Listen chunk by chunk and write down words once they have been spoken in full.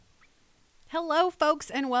Hello,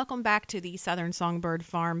 folks, and welcome back to the Southern Songbird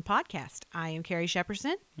Farm podcast. I am Carrie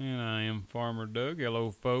Shepperson. And I am Farmer Doug.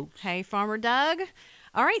 Hello, folks. Hey, Farmer Doug.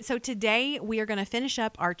 All right, so today we are going to finish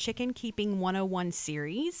up our Chicken Keeping 101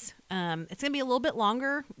 series. It's going to be a little bit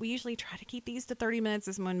longer. We usually try to keep these to 30 minutes.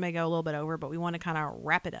 This one may go a little bit over, but we want to kind of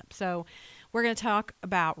wrap it up. So we're going to talk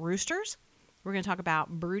about roosters. We're going to talk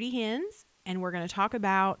about broody hens, and we're going to talk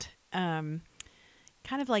about kind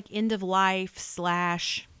of like end of life /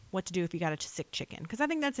 what to do if you got a sick chicken, because I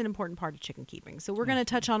think that's an important part of chicken keeping. So we're going to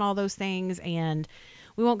touch on all those things, and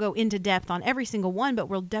we won't go into depth on every single one, but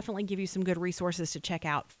we'll definitely give you some good resources to check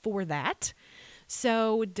out for that.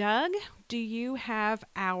 So, Doug, do you have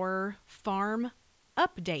our farm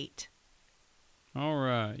update? All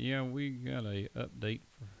right. Yeah, we got a update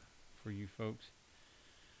for you folks.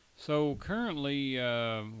 So currently,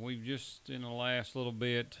 we've just in the last little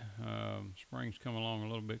bit, spring's come along a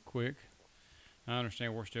little bit quick. I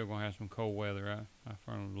understand we're still going to have some cold weather. I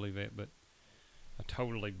firmly believe that, but I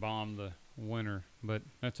totally bombed the winter, but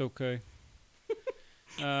that's okay.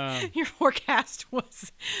 Your forecast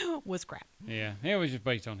was crap. Yeah, it was just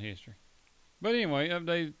based on history. But anyway,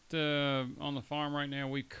 update on the farm right now.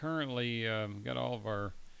 We currently got all of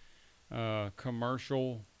our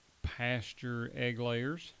commercial pasture egg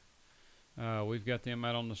layers. We've got them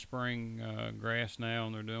out on the spring grass now,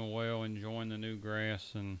 and they're doing well, enjoying the new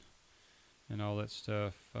grass and all that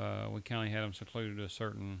stuff. We kind of had them secluded to a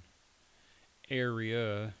certain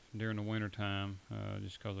area during the winter time,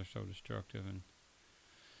 just because they're so destructive. And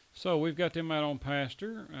so we've got them out on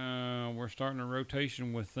pasture. We're starting a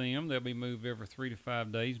rotation with them. They'll be moved every 3 to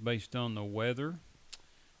 5 days based on the weather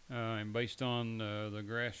and based on the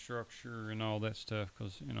grass structure and all that stuff.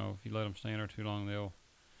 Because if you let them stand there too long,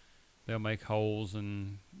 they'll make holes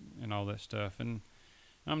and all that stuff. And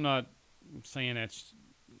I'm not saying that's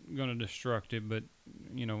going to destruct it, but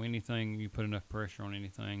anything, you put enough pressure on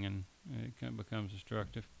anything and it kind of becomes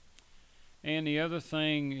destructive. And the other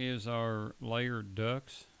thing is our layered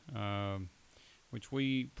ducks, which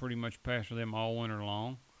we pretty much pasture them all winter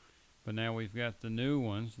long, but now we've got the new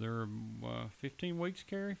ones. They're 15 weeks,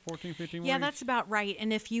 Carrie? 14, 15 weeks? Yeah, that's about right.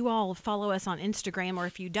 And if you all follow us on Instagram, or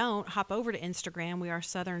if you don't, hop over to Instagram. We are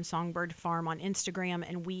Southern Songbird Farm on Instagram,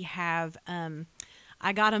 and we have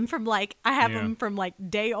I got them from them from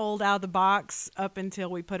day old out of the box up until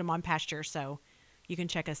we put them on pasture. So you can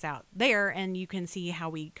check us out there, and you can see how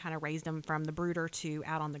we kind of raised them from the brooder to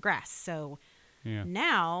out on the grass. So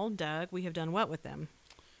now, Doug, we have done what with them?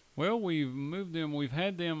 Well, we've moved them. We've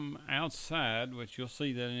had them outside, which you'll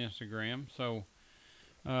see that on Instagram. So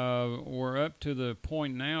we're up to the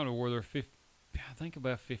point now to where they're I think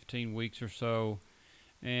about 15 weeks or so.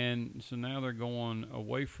 And so now they're going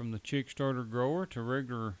away from the chick starter grower to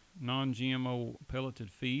regular non-GMO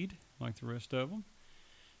pelleted feed like the rest of them.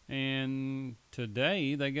 And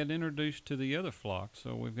today they got introduced to the other flock.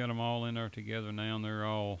 So we've got them all in there together now, and they're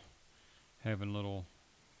all having little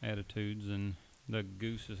attitudes. And the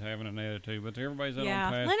goose is having an attitude, but everybody's out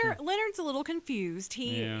on pasture. Leonard's a little confused.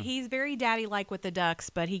 He's very daddy-like with the ducks,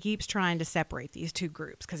 but he keeps trying to separate these two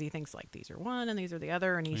groups because he thinks like these are one and these are the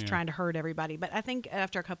other, and he's trying to herd everybody. But I think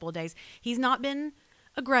after a couple of days, he's not been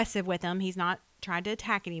aggressive with them. He's not tried to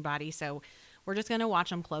attack anybody, so we're just going to watch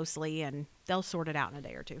them closely, and they'll sort it out in a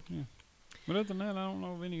day or two. Yeah. But other than that, I don't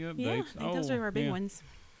know of any updates. Yeah, I think those are our big ones.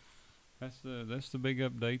 That's the big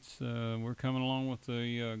updates. We're coming along with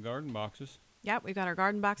the garden boxes. Yep, we've got our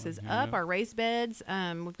garden boxes up, our raised beds.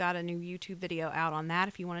 We've got a new YouTube video out on that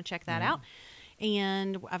if you want to check that out.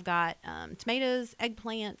 And I've got tomatoes,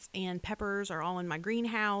 eggplants, and peppers are all in my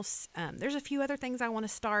greenhouse. There's a few other things I want to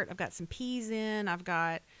start. I've got some peas in. I've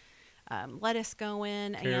got lettuce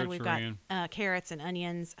going. And we've got carrots and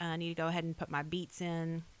onions. I need to go ahead and put my beets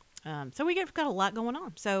in. So we've got a lot going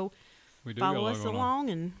on. So follow us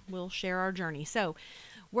along, and we'll share our journey. So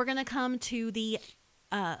we're going to come to the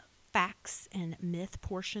facts and myth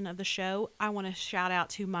portion of the show. I want to shout out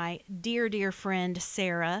to my dear friend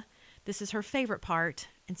Sarah. This is her favorite part,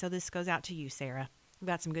 and so this goes out to you, Sarah. We've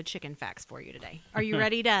got some good chicken facts for you today. Are you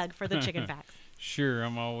ready, Doug, for the chicken facts? Sure,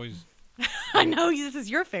 I'm always I know this is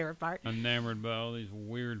your favorite part. Enamored by all these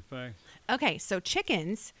weird facts. Okay, so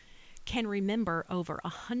chickens can remember over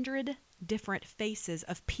 100 different faces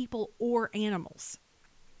of people or animals.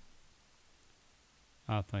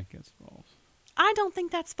 I think it's false. I don't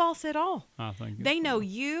think that's false at all. I think they know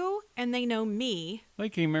you and they know me. They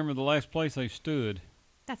can't remember the last place they stood.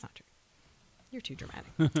 That's not true. You're too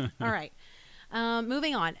dramatic. All right.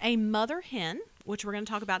 Moving on. A mother hen, which we're going to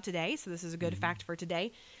talk about today, so this is a good fact for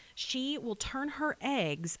today, she will turn her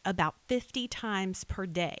eggs about 50 times per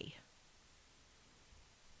day.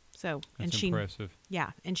 So, That's impressive.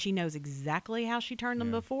 Yeah, and she knows exactly how she turned them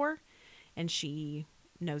Yeah. before, and she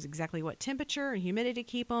knows exactly what temperature and humidity to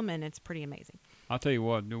keep them, and it's pretty amazing. I'll tell you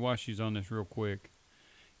what, while she's on this real quick,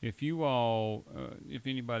 if you all, if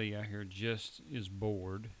anybody out here just is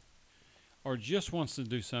bored or just wants to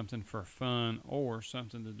do something for fun or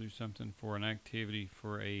something to do something for an activity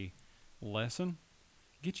for a lesson,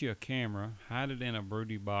 get you a camera, hide it in a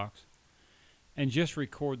broody box, and just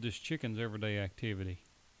record this chicken's everyday activity.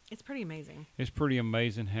 It's pretty amazing. It's pretty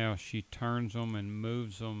amazing how she turns them and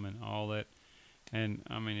moves them and all that. And,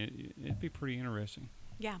 I mean, it'd be pretty interesting.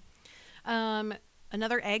 Yeah.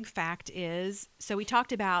 Another egg fact is, so we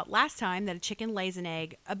talked about last time that a chicken lays an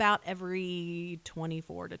egg about every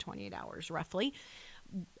 24 to 28 hours, roughly.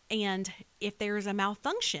 And if there's a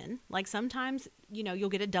malfunction, like sometimes, you'll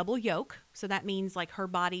get a double yolk. So that means like her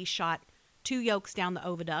body shot 2 yolks down the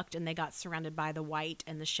oviduct and they got surrounded by the white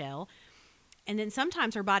and the shell. And then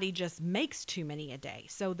sometimes her body just makes too many a day.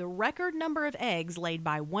 So the record number of eggs laid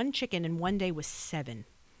by one chicken in one day was 7.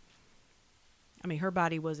 I mean, her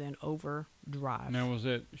body was in overdrive. Now, was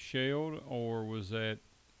that shelled or was that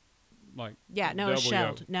like Yeah, no, it's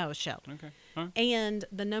shelled. yolk? No, it's shelled. Okay. Huh? And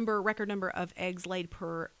the record number of eggs laid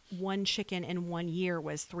per one chicken in 1 year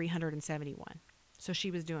was 371. So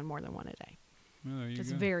she was doing more than one a day. Well, there you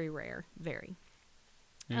It's go. very rare, very.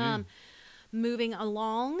 It is. Moving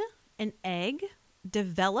along, an egg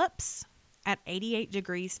develops at 88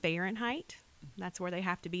 degrees Fahrenheit. That's where they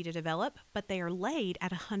have to be to develop, but they are laid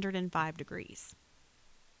at 105 degrees.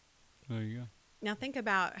 There you go. Now think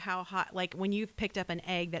about how hot, like when you've picked up an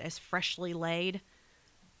egg that is freshly laid,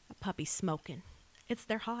 a puppy's smoking.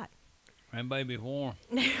 They're hot. And baby warm.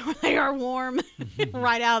 They are warm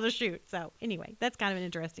right out of the chute. So anyway, that's kind of an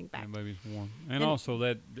interesting fact. And baby's warm. And also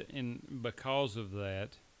because of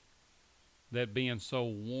that being so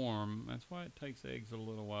warm, that's why it takes eggs a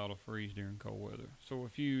little while to freeze during cold weather. So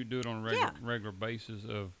if you do it on a regular basis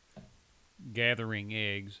of gathering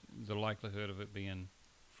eggs, the likelihood of it being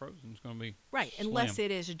frozen is going to be Right, slim. unless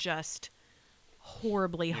it is just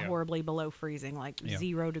horribly below freezing, like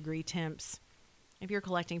 0 degree temps. If you're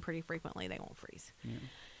collecting pretty frequently, they won't freeze. Yeah.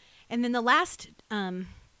 And then the last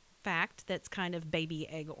fact that's kind of baby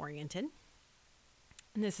egg oriented,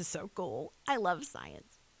 and this is so cool. I love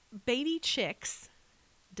science. Baby chicks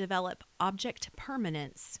develop object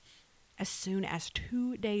permanence as soon as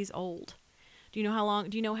 2 days old. Do you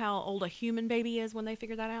know how old a human baby is when they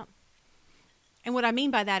figure that out? And what I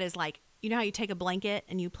mean by that is like, you know how you take a blanket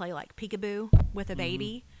and you play like peekaboo with a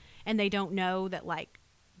baby and they don't know that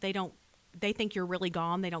they think you're really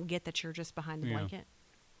gone. They don't get that you're just behind the blanket.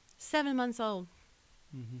 7 months old.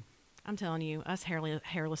 Mm-hmm. I'm telling you, us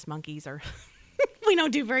hairless monkeys we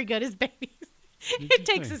don't do very good as babies. It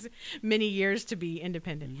takes us many years to be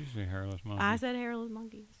independent. Did you say hairless monkeys? I said hairless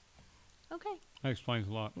monkeys. Okay. That explains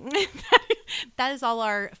a lot. That is all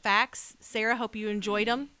our facts. Sarah, hope you enjoyed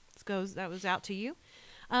them. That was out to you.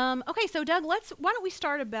 Okay, so Doug, why don't we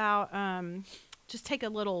start about just take a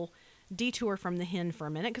little detour from the hen for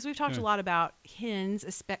a minute, because we've talked a lot about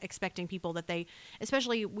hens expecting people that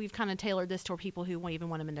especially we've kind of tailored this toward people who won't even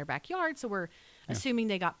want them in their backyard, so we're assuming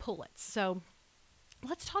they got pullets. So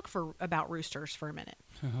let's talk about roosters for a minute.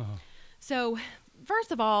 So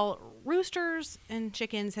first of all, roosters and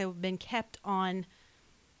chickens have been kept on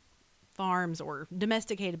farms or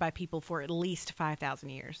domesticated by people for at least 5,000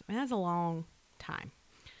 years. I mean, that's a long time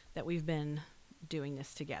that we've been doing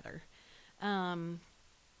this together. But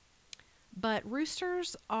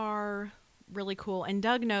roosters are really cool. And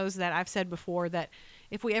Doug knows that I've said before that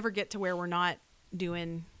if we ever get to where we're not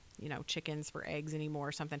doing, chickens for eggs anymore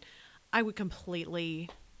or something, I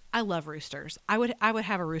love roosters. I would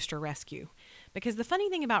have a rooster rescue, because the funny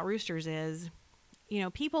thing about roosters is,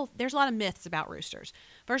 there's a lot of myths about roosters.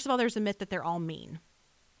 First of all, there's a myth that they're all mean.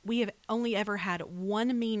 We have only ever had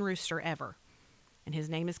one mean rooster ever, and his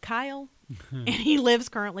name is Kyle, and he lives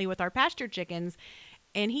currently with our pasture chickens,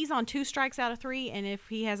 and he's on 2 strikes out of 3, and if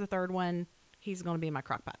he has a third one, he's going to be in my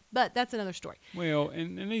crock pot. But that's another story. Well,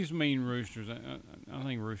 and these mean roosters, I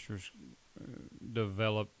think roosters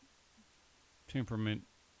develop temperament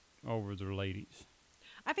over their ladies.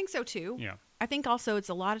 I think so too. Yeah. I think also it's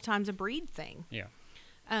a lot of times a breed thing. Yeah.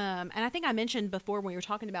 And I think I mentioned before when we were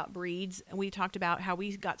talking about breeds, and we talked about how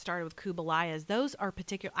we got started with Kubalayas. Those are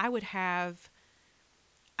particular. I would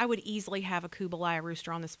easily have a Kubalaya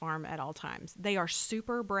rooster on this farm at all times. They are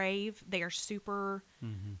super brave. They are super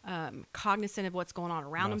cognizant of what's going on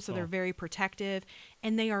around them, so they're very protective.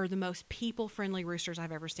 And they are the most people-friendly roosters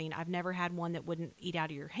I've ever seen. I've never had one that wouldn't eat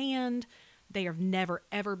out of your hand. They have never,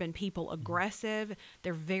 ever been people aggressive.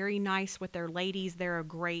 They're very nice with their ladies. They're a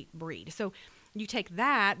great breed. So You take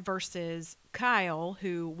that versus Kyle,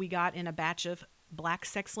 who we got in a batch of black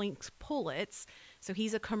sex-linked pullets. So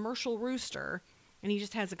he's a commercial rooster, and he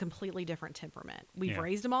just has a completely different temperament. We've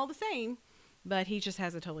raised him all the same, but he just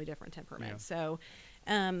has a totally different temperament. Yeah. So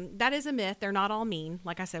that is a myth. They're not all mean.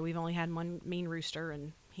 Like I said, we've only had one mean rooster,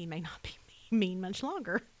 and he may not be mean much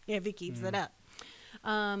longer if he keeps it up.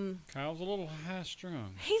 Kyle's a little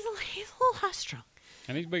high-strung. He's a little high-strung.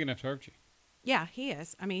 And he's big enough to hurt you. Yeah, he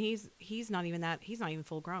is. I mean, he's not even that. He's not even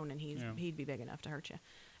full grown, and he'd be big enough to hurt you.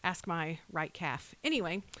 Ask my right calf.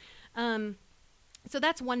 Anyway, so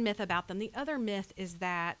that's one myth about them. The other myth is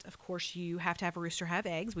that, of course, you have to have a rooster have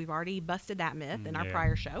eggs. We've already busted that myth in our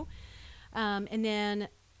prior show. And then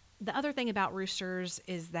the other thing about roosters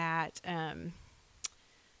is that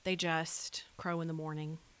they just crow in the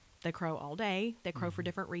morning. They crow all day. They crow for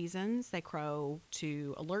different reasons. They crow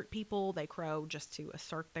to alert people. They crow just to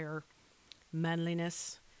assert their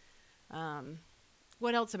manliness.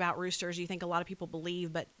 What else about roosters you think a lot of people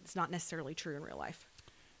believe, but it's not necessarily true in real life?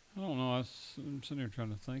 I don't know. I'm sitting here trying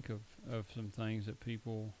to think of some things that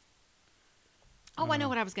people... I know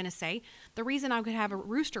what I was going to say. The reason I could have a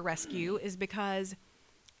rooster rescue is because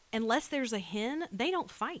unless there's a hen, they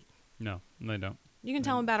don't fight. No, they don't. You can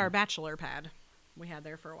tell them about our bachelor pad we had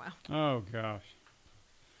there for a while. Oh, gosh.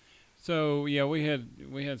 So, yeah, we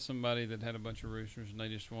had somebody that had a bunch of roosters, and they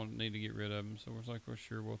just need to get rid of them. So, we're like, well,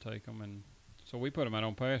 sure, we'll take them. And so we put them out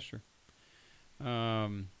on pasture.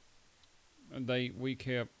 We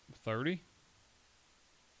kept 30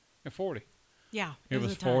 and 40. Yeah, it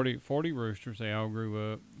was 40 roosters. They all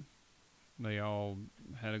grew up. They all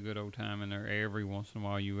had a good old time in there. Every once in a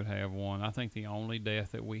while, you would have one. I think the only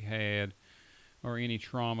death that we had, or any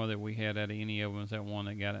trauma that we had out of any of them, was that one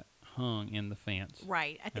that got hung in the fence.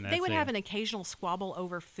 Right. I think they would have an occasional squabble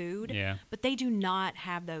over food. Yeah. But they do not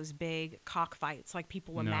have those big cockfights like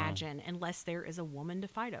people imagine, unless there is a woman to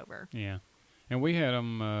fight over. Yeah. And we had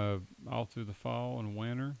them all through the fall and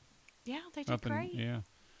winter. Yeah, they did great. Yeah.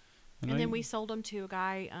 And then we sold them to a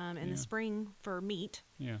guy in the spring for meat.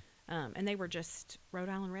 Yeah. And they were just Rhode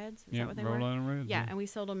Island Reds. Is that what they were? Rhode Island Reds. Yeah, and we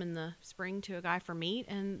sold them in the spring to a guy for meat,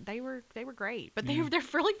 and they were great. But they're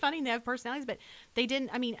really funny and they have personalities. But they didn't.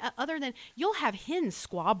 I mean, other than you'll have hens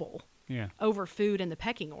squabble. Yeah. Over food in the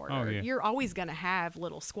pecking order. Oh, yeah. You're always going to have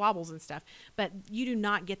little squabbles and stuff, but you do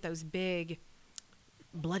not get those big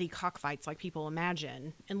bloody cockfights like people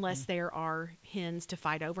imagine unless there are hens to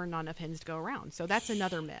fight over and not enough hens to go around. So that's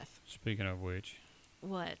another myth. Speaking of which.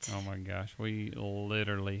 What? Oh, my gosh. We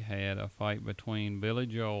literally had a fight between Billy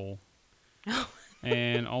Joel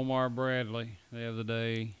and Omar Bradley the other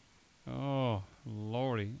day. Oh,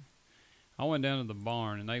 Lordy. I went down to the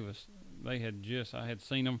barn, and I had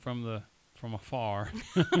seen them from afar.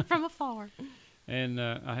 From afar. And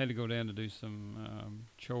I had to go down to do some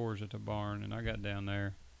chores at the barn, and I got down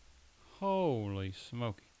there. Holy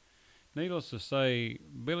smoky. Needless to say,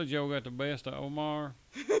 Billy Joe got the best of Omar.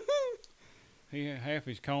 Half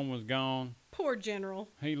his comb was gone. Poor General.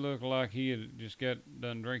 He looked like he had just got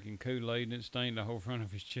done drinking Kool-Aid, and it stained the whole front of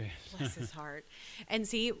his chest. Bless his heart. And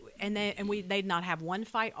see, they'd not have one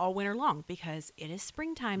fight all winter long because it is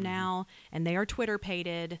springtime now, and they are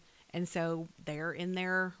Twitter-pated. And so they're in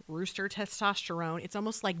their rooster testosterone. It's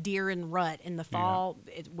almost like deer and rut in the fall.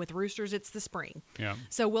 Yeah. With roosters, it's the spring. Yeah.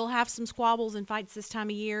 So we'll have some squabbles and fights this time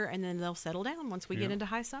of year, and then they'll settle down once we get into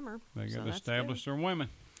high summer. They got established their women.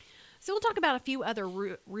 So we'll talk about a few other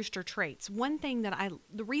rooster traits. One thing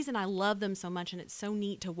the reason I love them so much, and it's so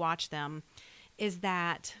neat to watch them, is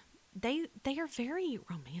that they are very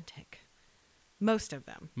romantic. Most of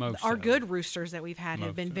them. Our good roosters that we've had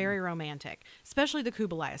have been very romantic, especially the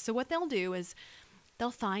Kubalayas. So what they'll do is they'll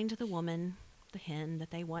find the woman, the hen that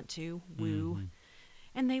they want to woo,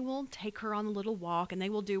 and they will take her on a little walk, and they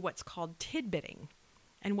will do what's called tidbitting.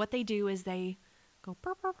 And what they do is they go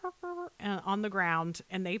burr, burr, burr, burr, on the ground,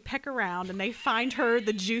 and they peck around, and they find her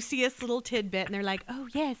the juiciest little tidbit, and they're like, oh,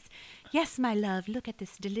 yes, my love, look at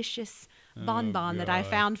this delicious bonbon that I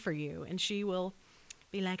found for you. And she will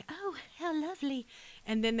be like, oh, how lovely.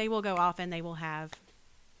 And then they will go off and they will have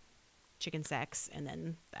chicken sex, and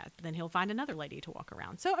then he'll find another lady to walk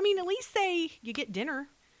around. So, I mean, at least you get dinner.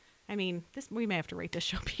 I mean, we may have to rate this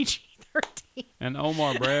show PG-13. And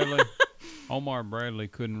Omar Bradley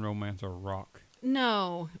couldn't romance a rock.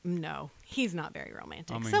 No, he's not very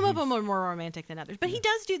romantic. I mean, some of them are more romantic than others, but he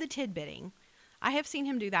does do the tidbitting. I have seen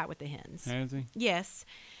him do that with the hens. Has he? Yes.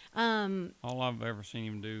 All I've ever seen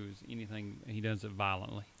him do is anything, he does it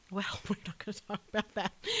violently. Well, we're not going to talk about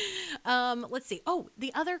that. Let's see. Oh,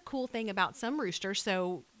 the other cool thing about some roosters,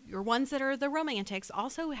 so your ones that are the romantics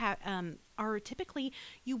also are are typically,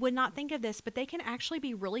 you would not think of this, but they can actually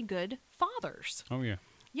be really good fathers. Oh, yeah.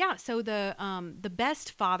 Yeah, so the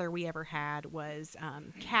best father we ever had was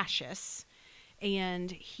Cassius, and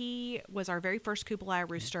he was our very first Kublai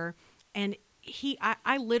rooster, and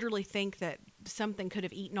I literally think that something could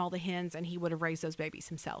have eaten all the hens and he would have raised those babies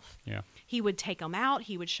himself. Yeah. He would take them out.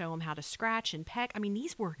 He would show them how to scratch and peck. I mean,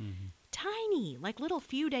 these were tiny, like little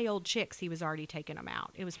few-day-old chicks. He was already taking them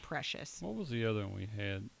out. It was precious. What was the other one we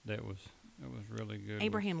had that was really good?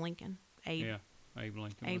 Abraham Lincoln. Abe. Yeah. Abe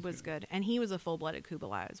Lincoln. Abe was good. And he was a full-blooded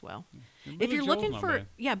Kublai as well. Yeah. If you're looking for, bad.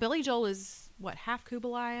 yeah, Billy Joel is, what, half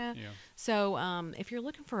Kublai? Yeah. So if you're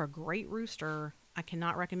looking for a great rooster, I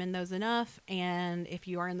cannot recommend those enough. And if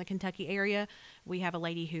you are in the Kentucky area, we have a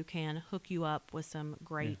lady who can hook you up with some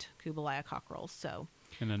great Kublai cockerels. So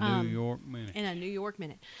In a New York minute. in a New York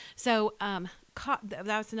minute. So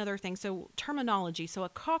that's another thing. So terminology. So a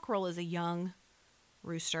cockerel is a young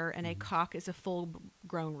rooster, and a cock is a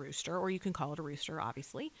full-grown rooster, or you can call it a rooster,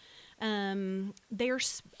 obviously.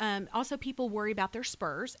 There's also people worry about their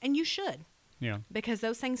spurs, and you should. Yeah. Because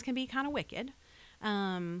those things can be kind of wicked.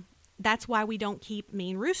 That's why we don't keep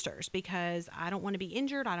mean roosters, because I don't want to be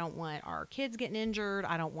injured. I don't want our kids getting injured.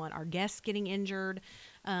 I don't want our guests getting injured.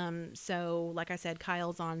 So like I said,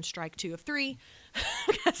 Kyle's on strike 2 of 3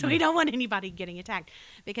 because we don't want anybody getting attacked,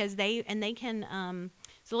 because they can,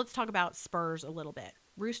 so let's talk about spurs a little bit.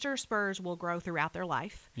 Rooster spurs will grow throughout their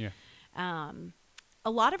life. Yeah. A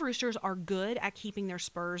lot of roosters are good at keeping their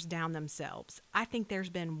spurs down themselves. I think there's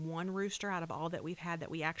been one rooster out of all that we've had that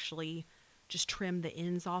we actually just trimmed the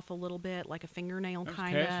ends off a little bit, like a fingernail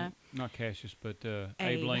kind of. Not Cassius, but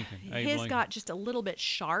Abe Lincoln. His got just a little bit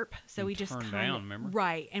sharp, so we just turned kind down, of, remember?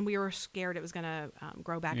 Right, and we were scared it was going to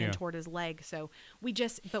grow back in toward his leg, so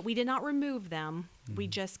but we did not remove them. We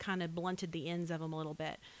just kind of blunted the ends of them a little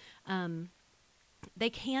bit.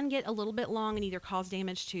 They can get a little bit long and either cause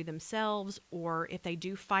damage to themselves, or if they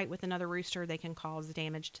do fight with another rooster, they can cause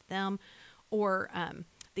damage to them. Or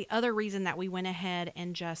the other reason that we went ahead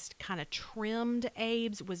and just kind of trimmed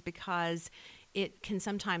Abe's was because it can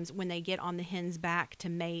sometimes, when they get on the hen's back to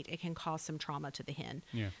mate, it can cause some trauma to the hen.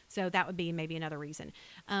 Yeah. So that would be maybe another reason.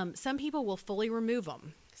 Some people will fully remove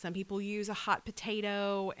them. Some people use a hot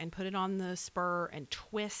potato and put it on the spur and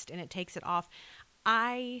twist, and it takes it off.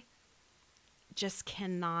 I just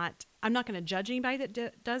cannot. I'm not going to judge anybody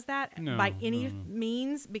that does that by any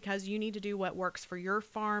means, because you need to do what works for your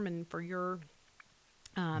farm and for your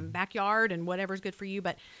backyard and whatever's good for you.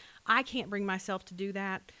 But I can't bring myself to do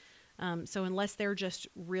that. So unless they're just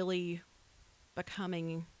really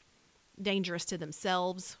becoming dangerous to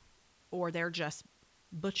themselves, or they're just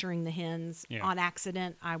butchering the hens on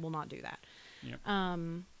accident, I will not do that. Yeah.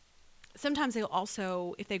 Sometimes they'll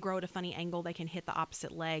also, if they grow at a funny angle, they can hit the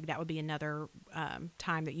opposite leg. That would be another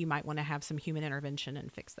time that you might want to have some human intervention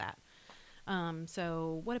and fix that.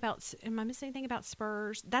 So what about, am I missing anything about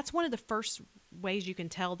spurs? That's one of the first ways you can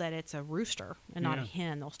tell that it's a rooster and not a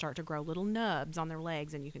hen. They'll start to grow little nubs on their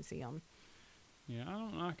legs, and you can see them. Yeah,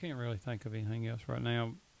 I can't really think of anything else right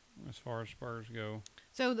now as far as spurs go.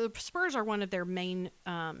 So the spurs are one of their main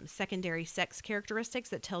secondary sex characteristics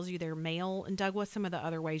that tells you they're male. And Doug, what's some of the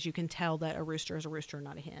other ways you can tell that a rooster is a rooster and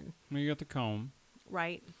not a hen? Well, you got the comb.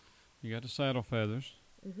 Right. You got the saddle feathers.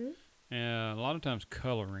 Mm-hmm. And a lot of times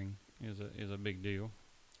coloring is a big deal.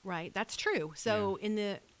 Right, that's true. So in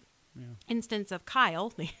the instance of Kyle,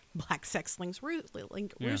 the black sex-linked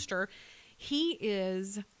rooster, he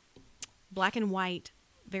is black and white,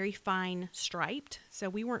 very fine striped. So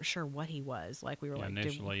we weren't sure what he was. Like we were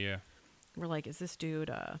initially, we're like, is this dude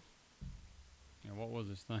what was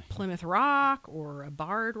this thing? Plymouth Rock or a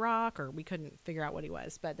Barred Rock? Or we couldn't figure out what he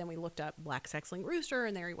was. But then we looked up black sex-linked rooster,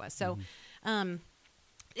 and there he was. So, and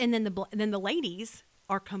then the ladies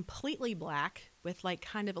are completely black with like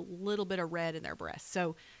kind of a little bit of red in their breasts.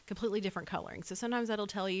 So completely different coloring. So sometimes that'll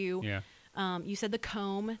tell you, you said the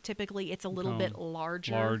comb, typically it's a little bit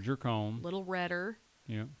larger. Larger comb. A little redder.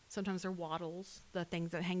 Yeah. Sometimes they're wattles. The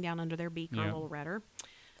things that hang down under their beak are a little redder.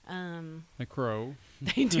 They crow.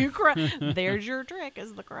 They do crow. There's your trick,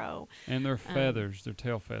 is the crow. And their feathers, their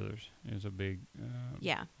tail feathers is a big,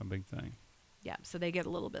 a big thing. Yeah. So they get a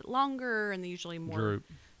little bit longer, and they're usually more droop.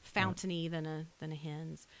 Fountainy than a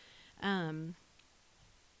hen's.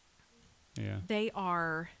 They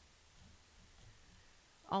are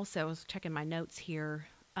also, I was checking my notes here.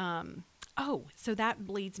 So that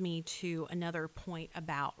leads me to another point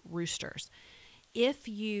about roosters.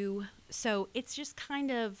 So it's just kind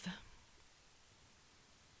of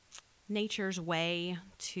nature's way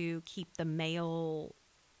to keep the male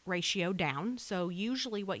ratio down. So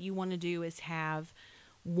usually what you want to do is have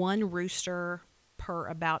one rooster per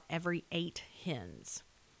about every 8 hens.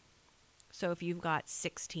 So if you've got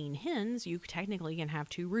 16 hens, you technically can have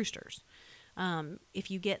 2 roosters.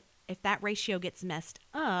 If that ratio gets messed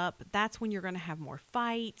up, that's when you're going to have more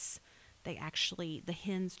fights. The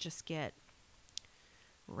hens just get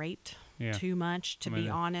raped too much, to be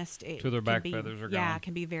honest. To their back feathers are gone. Yeah, it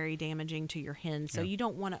can be very damaging to your hens. So you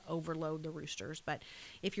don't want to overload the roosters. But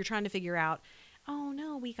if you're trying to figure out, oh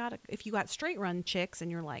no, if you got straight run chicks and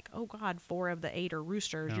you're like, oh God, 4 of the 8 are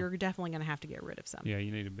roosters, you're definitely going to have to get rid of some. Yeah,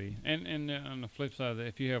 you need to be. And on the flip side of that,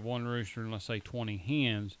 if you have one rooster and let's say 20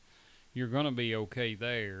 hens, you're going to be okay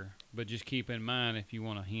there. But just keep in mind, if you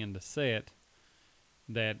want a hen to set,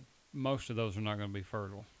 that most of those are not going to be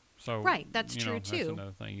fertile. So right, that's true too. That's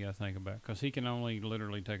another thing you got to think about, because he can only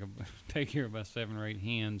literally take care of about 7 or 8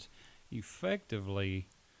 hens effectively,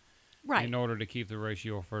 right, in order to keep the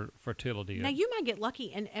ratio for fertility. Now you might get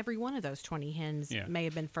lucky, and every one of those 20 hens may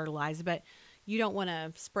have been fertilized, but you don't want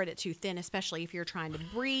to spread it too thin, especially if you're trying to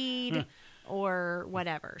breed or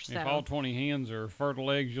whatever. So if all 20 hens are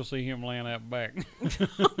fertile eggs, you'll see him laying out back.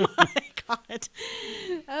 Oh my God.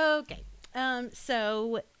 Okay.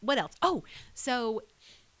 So what else? Oh, so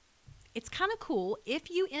it's kind of cool if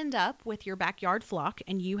you end up with your backyard flock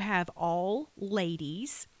and you have all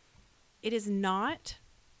ladies. It is not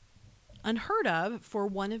unheard of for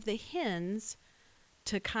one of the hens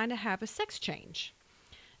to kind of have a sex change.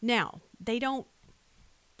 Now, what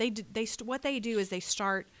they do is they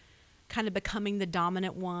start kind of becoming the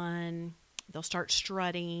dominant one. They'll start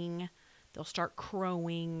strutting. They'll start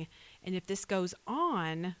crowing. And if this goes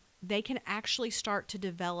on, they can actually start to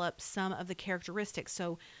develop some of the characteristics.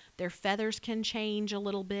 So their feathers can change a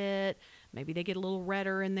little bit. Maybe they get a little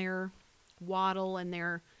redder in their wattle and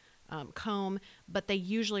their comb, but they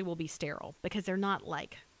usually will be sterile because they're not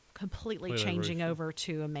like completely changing over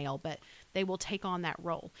to a male, but they will take on that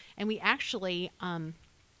role. And we actually,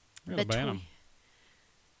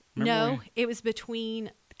 it was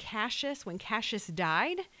between Cassius, when Cassius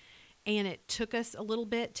died, and it took us a little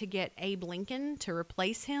bit to get Abe Lincoln to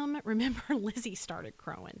replace him. Remember, Lizzie started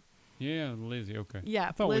crowing. Yeah, Lizzie, okay. Yeah,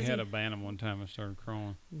 I thought Lizzie. We had a Bantam one time that started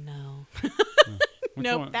crowing. No.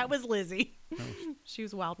 Nope, that was Lizzie. She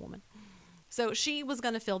was a wild woman. So she was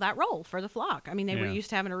going to fill that role for the flock. I mean, they were used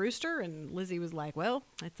to having a rooster, and Lizzie was like, well,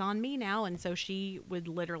 it's on me now. And so she would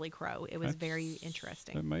literally crow. It was very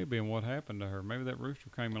interesting. That may have been what happened to her. Maybe that rooster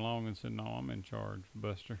came along and said, no, I'm in charge,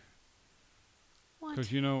 Buster. What?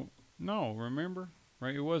 Because, no, remember?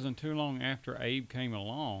 Right? It wasn't too long after Abe came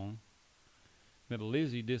along that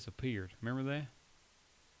Lizzie disappeared. Remember that?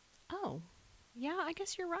 Oh, yeah, I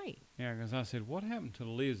guess you're right. Yeah, because I said, what happened to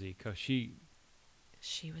Lizzie? Because she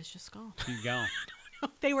was just gone. She's gone. I don't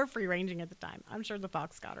know. They were free-ranging at the time. I'm sure the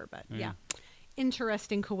fox got her, but yeah.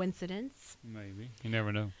 Interesting coincidence. Maybe. You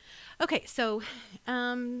never know. Okay, so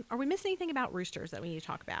are we missing anything about roosters that we need to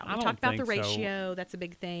talk about? We talked about the ratio. So. That's a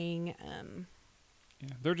big thing.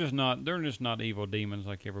 Yeah, they're just not evil demons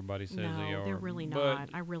like everybody says they are. No, they're really not.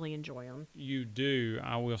 I really enjoy them.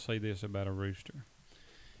 I will say this about a rooster.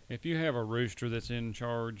 If you have a rooster that's in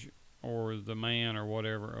charge, or the man or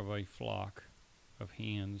whatever, of a flock of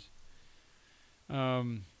hens,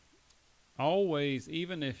 always,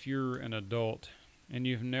 even if you're an adult and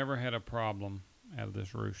you've never had a problem out of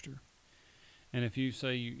this rooster, and if you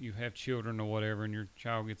say you have children or whatever, and your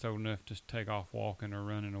child gets old enough to take off walking or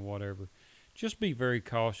running or whatever, just be very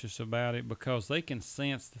cautious about it, because they can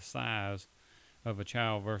sense the size of a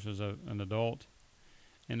child versus an adult.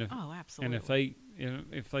 And absolutely. And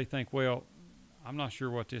if they think, well, I'm not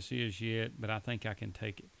sure what this is yet, but I think I can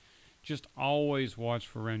take it. Just always watch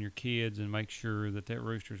for around your kids and make sure that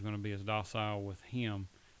rooster is going to be as docile with him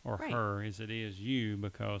or her as it is you,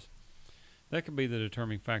 because that could be the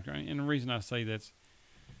determining factor. And the reason I say that's,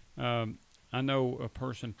 I know a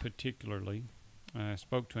person particularly, I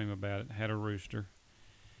spoke to him about it, had a rooster,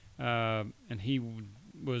 and he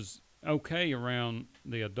was okay around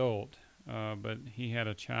the adult, but he had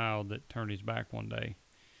a child that turned his back one day,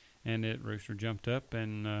 and that rooster jumped up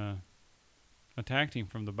and attacked him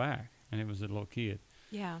from the back, and it was a little kid.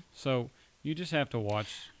 Yeah. So you just have to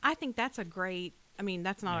watch. I think that's a great,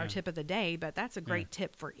 that's not our tip of the day, but that's a great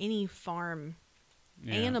tip for any farm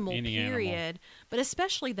animal, period, but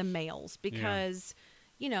especially the males, because,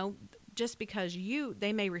 just because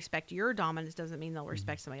they may respect your dominance doesn't mean they'll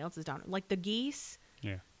respect somebody else's dominance. Like the geese,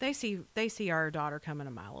 they see our daughter coming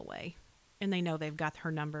a mile away, and they know they've got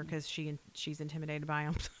her number because she's intimidated by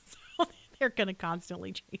them. So they're going to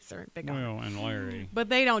constantly chase her and pick on her. Well, and Larry. But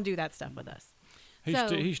they don't do that stuff with us.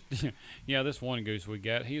 This one goose we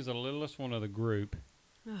got, he's the littlest one of the group,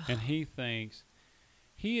 and he thinks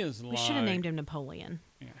he is like... We should have named him Napoleon.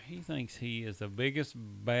 Yeah, he thinks he is the biggest,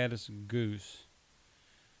 baddest goose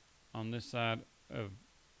on this side of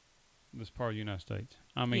this part of the United States.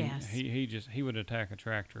 I mean, Yes. he would attack a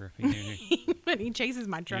tractor if he knew. But he chases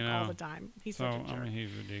my truck all the time. He's such a jerk. I mean,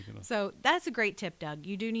 he's ridiculous. So that's a great tip, Doug.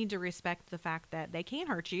 You do need to respect the fact that they can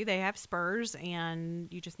hurt you. They have spurs, and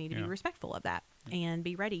you just need to be respectful of that and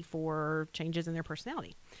be ready for changes in their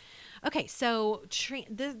personality. Okay, so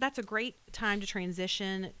that's a great time to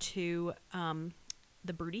transition to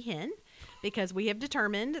the broody hen, because we have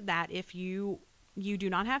determined that if you do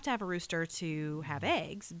not have to have a rooster to have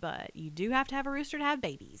eggs, but you do have to have a rooster to have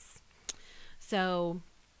babies. So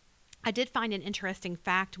I did find an interesting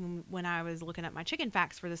fact when I was looking at my chicken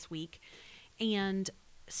facts for this week, and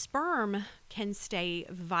sperm can stay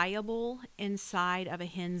viable inside of a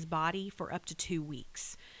hen's body for up to 2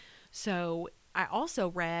 weeks. So I also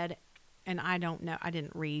read, and I don't know, I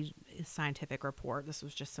didn't read a scientific report, this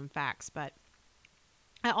was just some facts, but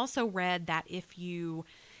I also read that if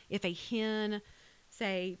a hen,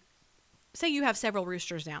 say you have several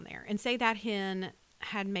roosters down there, and say that hen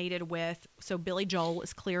had mated with, so Billy Joel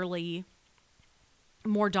is clearly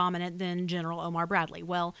more dominant than General Omar Bradley.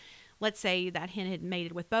 Well, let's say that hen had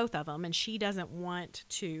mated with both of them, and she doesn't want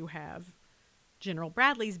to have General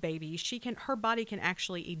Bradley's baby. Her body can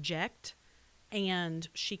actually eject, and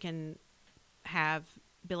she can have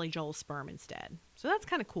Billy Joel's sperm instead. So that's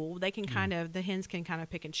kind of cool. They can the hens can kind of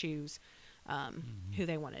pick and choose who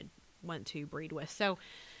they want to breed with. So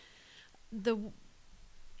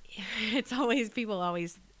people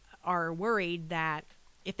always are worried that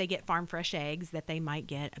if they get farm fresh eggs that they might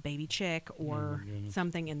get a baby chick or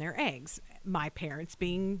something in their eggs, my parents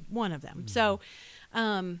being one of them. So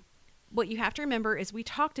what you have to remember is we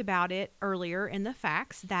talked about it earlier in the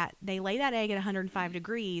facts that they lay that egg at 105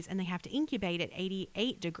 degrees and they have to incubate at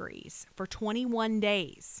 88 degrees for 21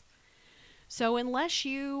 days. So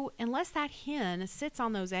unless that hen sits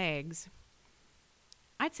on those eggs,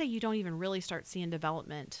 I'd say you don't even really start seeing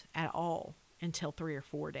development at all until 3 or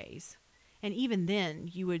 4 days. And even then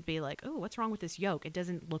you would be like, oh, what's wrong with this yolk? It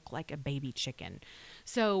doesn't look like a baby chicken.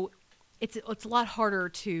 So it's a lot harder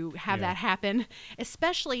to have that happen,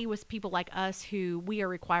 especially with people like us who we are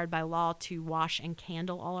required by law to wash and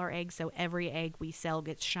candle all our eggs. So every egg we sell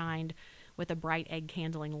gets shined with a bright egg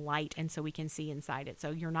candling light, and so we can see inside it.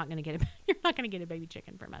 So you're not going to get a baby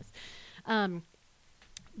chicken from us.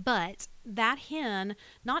 But that hen,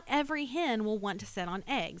 not every hen will want to sit on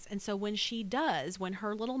eggs. And so when she does, when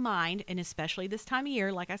her little mind, and especially this time of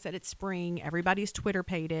year, like I said, it's spring, everybody's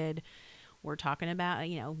Twitter-pated. We're talking about,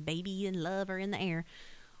 baby and love are in the air.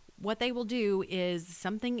 What they will do is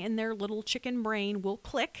something in their little chicken brain will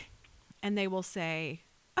click, and they will say,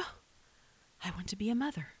 oh, I want to be a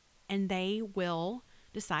mother. And they will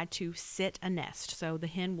decide to sit a nest. So the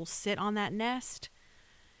hen will sit on that nest,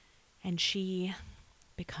 and she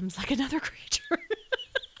becomes like another creature.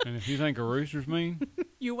 And if you think a rooster's mean,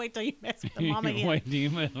 you wait till you mess with the mama hen. Wait till you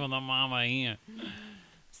mess with the mama hen.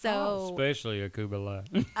 So, especially a Kubala.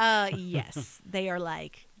 yes, they are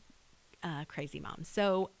like crazy moms.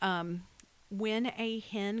 So when a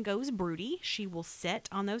hen goes broody, she will sit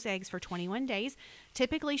on those eggs for 21 days.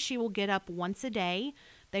 Typically, she will get up once a day.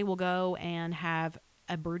 They will go and have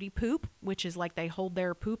a broody poop, which is like they hold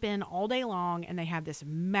their poop in all day long, and they have this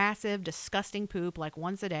massive, disgusting poop like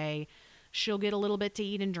once a day. She'll get a little bit to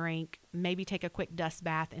eat and drink, maybe take a quick dust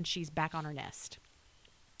bath, and she's back on her nest.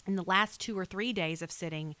 In the last 2 or 3 days of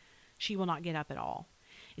sitting, she will not get up at all.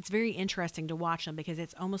 It's very interesting to watch them because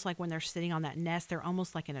it's almost like when they're sitting on that nest, they're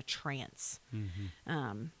almost like in a trance.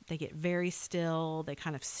 Mm-hmm. They get very still. They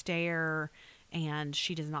kind of stare, and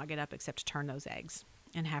she does not get up except to turn those eggs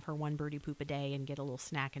and have her one broody poop a day and get a little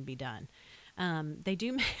snack and be done. They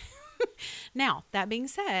do. Now, that being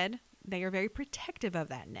said, they are very protective of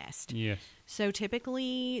that nest. Yes. So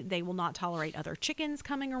typically they will not tolerate other chickens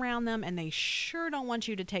coming around them, and they sure don't want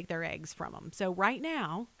you to take their eggs from them. So right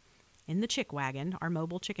now in the chick wagon, our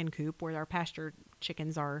mobile chicken coop where our pasture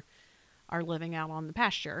chickens are living out on the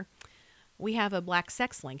pasture, we have a black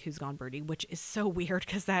sex link who's gone broody, which is so weird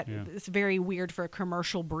because it's very weird for a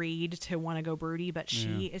commercial breed to want to go broody, but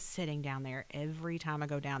she is sitting down there every time I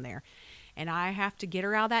go down there. And I have to get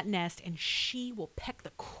her out of that nest, and she will peck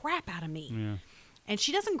the crap out of me. Yeah. And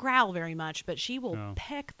she doesn't growl very much, but she will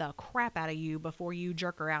peck the crap out of you before you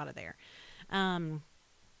jerk her out of there.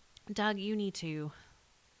 Doug, you need to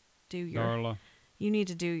do your... Darla. You need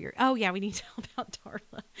to do your... Oh, yeah, we need to tell about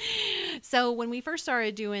Darla. So when we first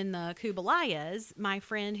started doing the Kubalayas, my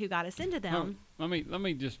friend who got us into them... Let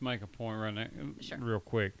me just make a point right now, real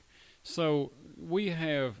quick. So we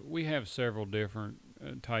have several different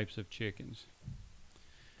types of chickens.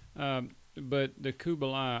 But the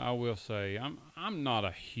Kubalai, I will say, I'm not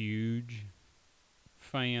a huge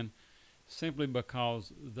fan, simply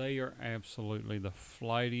because they are absolutely the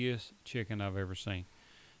flightiest chicken I've ever seen.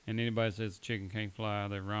 And anybody that says chicken can't fly,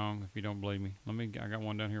 they're wrong. If you don't believe me, I got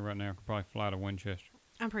one down here right now. Could probably fly to Winchester.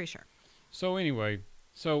 I'm pretty sure. So anyway,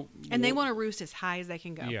 and they want to roost as high as they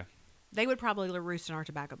can go. Yeah, they would probably roost in our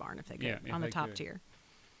tobacco barn if they could on the top tier.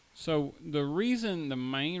 So the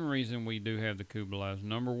main reason we do have the Kubalais,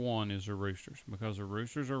 number one, is the roosters, because the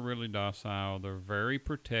roosters are really docile. They're very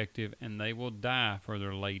protective, and they will die for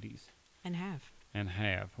their ladies. And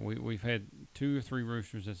have. We've had 2 or 3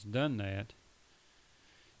 roosters that's done that.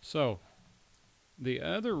 So, the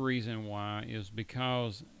other reason why is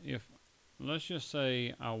because let's just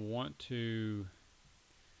say I want to,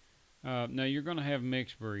 now you're going to have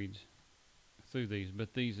mixed breeds through these,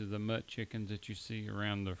 but these are the mutt chickens that you see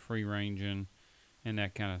around the free ranging and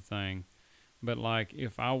that kind of thing. But like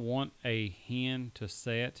if I want a hen to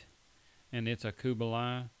set and it's a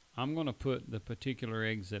Kubalai, I'm going to put the particular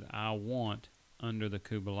eggs that I want under the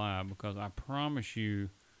Kubalai, because I promise you,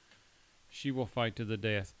 she will fight to the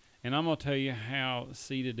death. And I'm gonna tell you how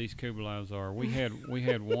seeded these Kubalais are. We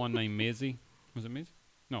had one named Mizzy. Was it Mizzy?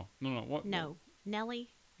 No. What? No.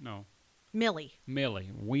 Nellie? No. Millie.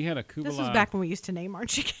 We had a Kubalai. This was back when we used to name our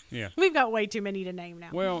chickens. Yeah. We've got way too many to name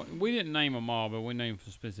now. Well, we didn't name them all, but we named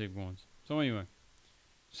specific ones. So anyway,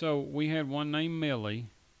 we had one named Millie,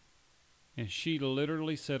 and she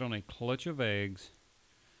literally sat on a clutch of eggs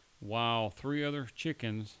while 3 other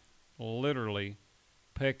chickens literally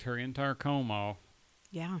pecked her entire comb off.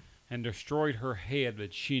 Yeah. And destroyed her head,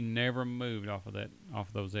 but she never moved off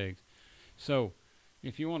of those eggs. So,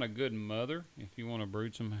 if you want a good mother, if you want to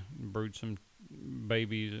brood some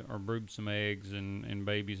babies or brood some eggs and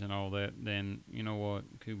babies and all that, then you know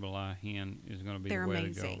what, Kubalai hen is going to be the way to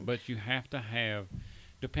go. But you have to have,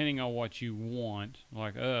 depending on what you want,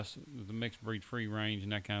 like us, the mixed breed free range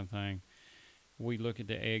and that kind of thing, we look at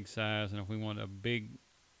the egg size, and if we want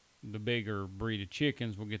the bigger breed of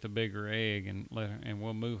chickens, we'll get the bigger egg and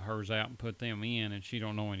we'll move hers out and put them in, and she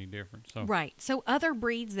don't know any different. So right. So other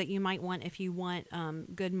breeds that you might want if you want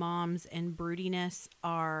good moms and broodiness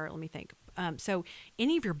are, let me think. So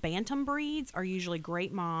any of your bantam breeds are usually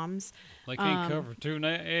great moms. They can't cover 2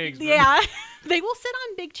 eggs. Yeah, they will sit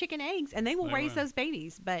on big chicken eggs, and they will raise those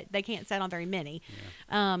babies, but they can't sit on very many.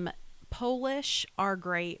 Yeah. Polish are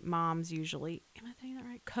great moms usually. Am I saying that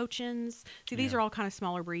right? Cochins. See, these are all kind of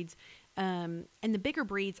smaller breeds. And the bigger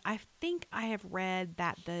breeds, I think I have read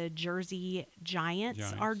that the Jersey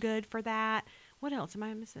Giants are good for that. What else? Am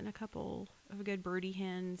I missing a couple of good broody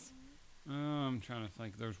hens? I'm trying to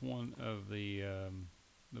think. There's one of the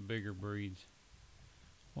bigger breeds.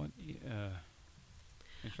 What?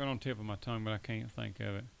 It's right on the tip of my tongue, but I can't think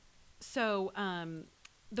of it. So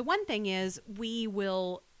the one thing is we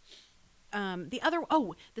will... the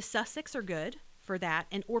Sussex are good for that,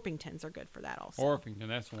 and Orpingtons are good for that also. Orpington,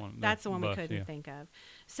 that's the one. That's the one we couldn't think of.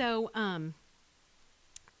 So,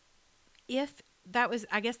 if that was,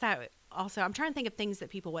 I guess that also, I'm trying to think of things that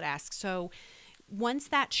people would ask. So, once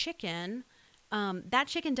that chicken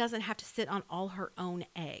doesn't have to sit on all her own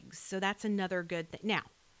eggs. So that's another good thing. Now,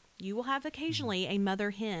 you will have occasionally a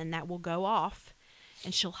mother hen that will go off,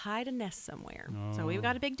 and she'll hide a nest somewhere. Oh. So we've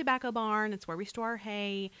got a big tobacco barn. It's where we store our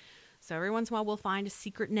hay. So every once in a while, we'll find a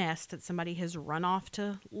secret nest that somebody has run off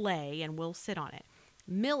to lay, and we'll sit on it.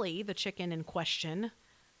 Millie, the chicken in question,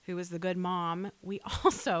 who was the good mom, we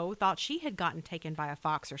also thought she had gotten taken by a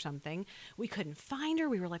fox or something. We couldn't find her.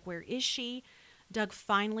 We were like, where is she? Doug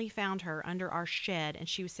finally found her under our shed, and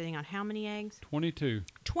she was sitting on how many eggs? 22.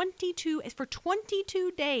 22. For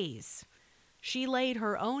 22 days. She laid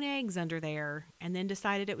her own eggs under there and then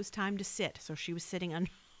decided it was time to sit. So she was sitting under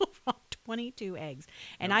 22 eggs.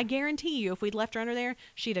 And I guarantee you, if we'd left her under there,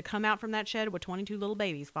 she'd have come out from that shed with 22 little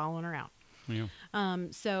babies following her out. Yeah.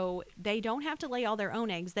 So they don't have to lay all their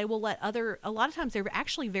own eggs. They will let a lot of times they're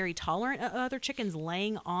actually very tolerant of other chickens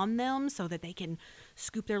laying on them so that they can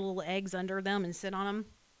scoop their little eggs under them and sit on them.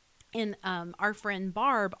 And our friend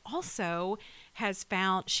Barb also has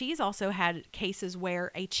found, she's also had cases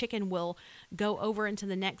where a chicken will go over into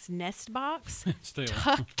the next nest box,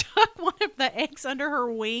 tuck one of the eggs under her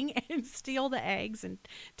wing and steal the eggs and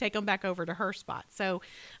take them back over to her spot. So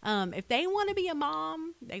if they want to be a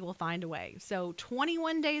mom, they will find a way. So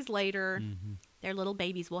 21 days later, their little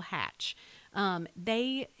babies will hatch.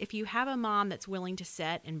 If you have a mom that's willing to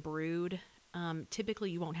set and brood,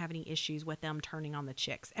 typically you won't have any issues with them turning on the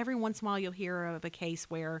chicks. Every once in a while you'll hear of a case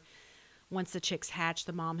where once the chicks hatch,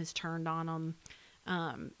 the mom has turned on them.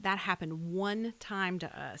 That happened one time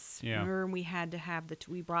to us. Yeah. Remember, we had to have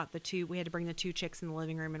we had to bring the 2 chicks in the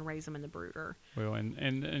living room and raise them in the brooder. Well,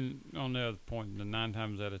 and on the other point, the 9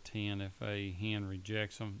 times out of 10, if a hen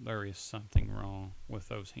rejects them, there is something wrong with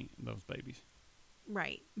those babies.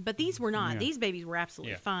 Right. But these were not. Yeah. These babies were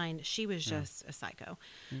absolutely Yeah. fine. She was just a psycho.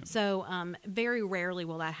 Yeah. So very rarely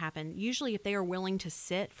will that happen. Usually if they are willing to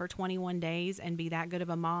sit for 21 days and be that good of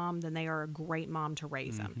a mom, then they are a great mom to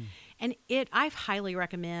raise them. And I highly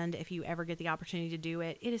recommend, if you ever get the opportunity to do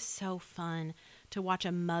it, it is so fun to watch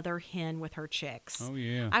a mother hen with her chicks. Oh,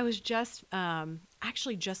 yeah. I was just,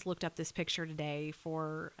 actually just looked up this picture today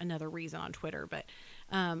for another reason on Twitter, but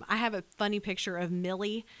I have a funny picture of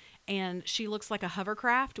Millie, and she looks like a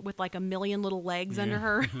hovercraft with like a million little legs under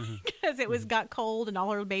her because it got cold and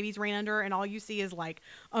all her babies ran under her, and all you see is like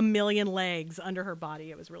a million legs under her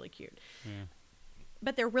body. It was really cute. Yeah.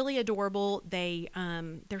 But they're really adorable. They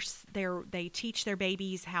teach their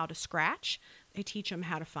babies how to scratch. They teach them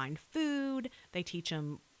how to find food. They teach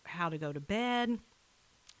them how to go to bed.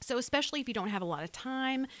 So especially if you don't have a lot of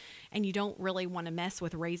time and you don't really want to mess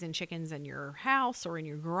with raising chickens in your house or in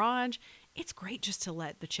your garage, it's great just to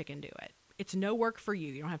let the chicken do it. It's no work for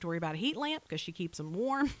you. You don't have to worry about a heat lamp because she keeps them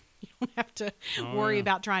warm. You don't have to worry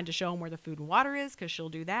about trying to show them where the food and water is because she'll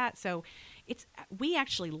do that. So we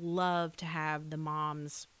actually love to have the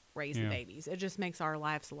moms raise the babies. It just makes our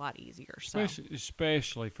lives a lot easier. So.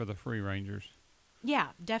 Especially for the free rangers. Yeah,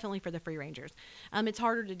 definitely for the free rangers. It's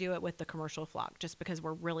harder to do it with the commercial flock just because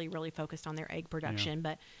we're really, really focused on their egg production.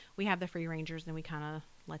 Yeah. But we have the free rangers and we kind of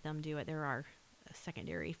let them do it. They're our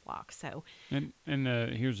secondary flock. So. And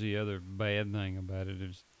here's the other bad thing about it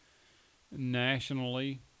is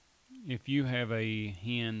nationally, if you have a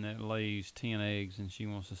hen that lays 10 eggs and she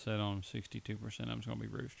wants to set on 62% of them, it's going to be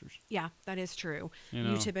roosters. Yeah, that is true.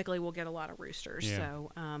 You typically will get a lot of roosters. Yeah.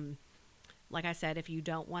 So, like I said, if you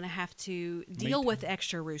don't want to have to deal with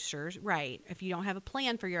extra roosters, right, if you don't have a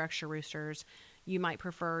plan for your extra roosters, you might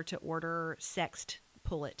prefer to order sexed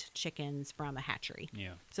pullet chickens from a hatchery.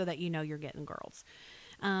 Yeah. So that you know you're getting girls.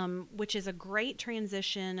 Which is a great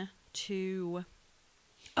transition to...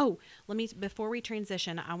 Oh, before we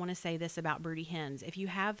transition, I want to say this about broody hens. If you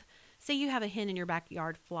say you have a hen in your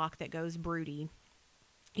backyard flock that goes broody,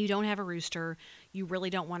 you don't have a rooster, you really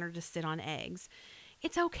don't want her to sit on eggs,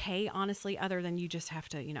 it's okay, honestly, other than you just have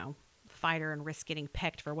to, fight her and risk getting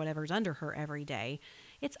pecked for whatever's under her every day.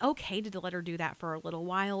 It's okay to let her do that for a little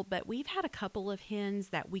while, but we've had a couple of hens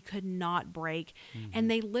that we could not break, and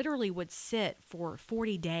they literally would sit for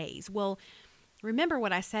 40 days. Well, remember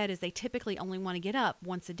what I said is they typically only want to get up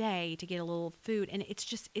once a day to get a little food, and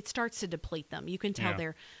it starts to deplete them. You can tell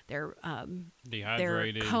their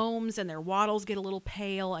dehydrated, their combs and their wattles get a little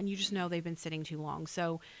pale, and you just know they've been sitting too long.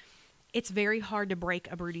 So it's very hard to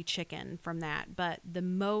break a broody chicken from that. But the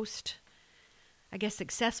most, I guess,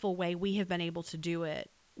 successful way we have been able to do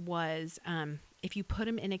it was if you put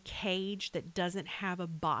them in a cage that doesn't have a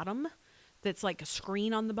bottom, that's like a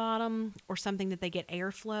screen on the bottom or something that they get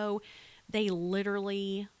airflow. They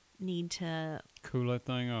literally need to cool that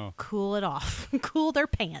thing off. Cool it off. Cool their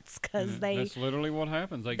pants because that's literally what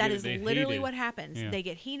happens. They is literally what happens. Yeah. They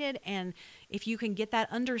get heated, and if you can get that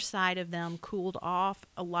underside of them cooled off,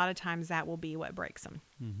 a lot of times that will be what breaks them.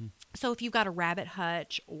 Mm-hmm. So if you've got a rabbit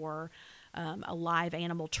hutch or a live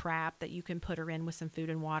animal trap that you can put her in with some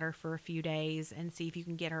food and water for a few days and see if you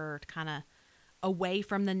can get her to kind of away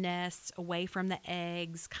from the nests, away from the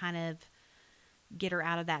eggs, kind of get her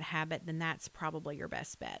out of that habit, then that's probably your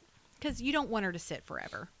best bet. Because you don't want her to sit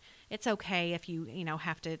forever. It's okay if you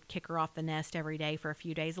have to kick her off the nest every day for a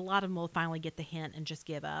few days. A lot of them will finally get the hint and just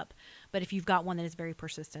give up. But if you've got one that is very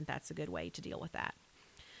persistent, that's a good way to deal with that.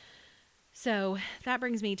 So that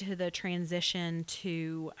brings me to the transition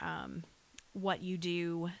to what you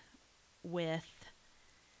do with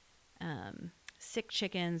sick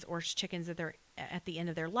chickens or chickens that they're at the end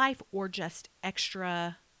of their life or just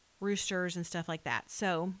extra roosters and stuff like that.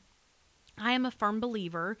 So I am a firm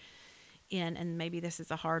believer in, and maybe this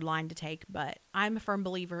is a hard line to take, but I'm a firm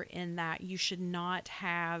believer in that you should not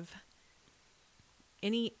have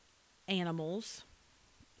any animals,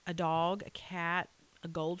 a dog, a cat, a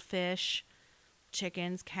goldfish,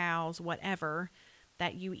 chickens, cows, whatever,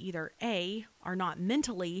 that you either A, are not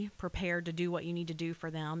mentally prepared to do what you need to do for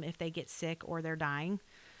them if they get sick or they're dying,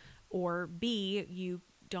 or B, you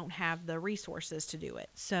don't have the resources to do it.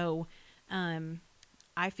 So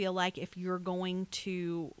I feel like if you're going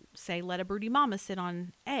to, say, let a broody mama sit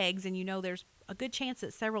on eggs and there's a good chance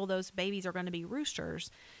that several of those babies are going to be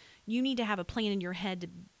roosters, you need to have a plan in your head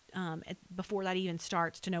to, before that even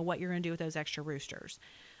starts to know what you're going to do with those extra roosters.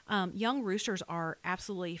 Young roosters are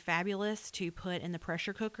absolutely fabulous to put in the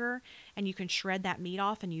pressure cooker, and you can shred that meat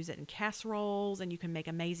off and use it in casseroles, and you can make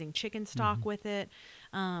amazing chicken stock with it.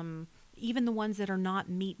 Even the ones that are not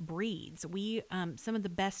meat breeds, some of the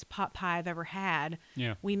best pot pie I've ever had,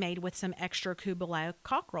 we made with some extra Kubalai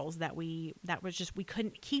cockerels we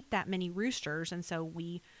couldn't keep that many roosters, and so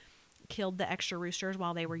we killed the extra roosters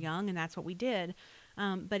while they were young, and that's what we did.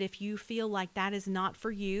 But if you feel like that is not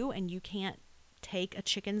for you and you can't take a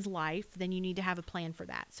chicken's life, then you need to have a plan for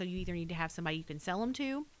that. So you either need to have somebody you can sell them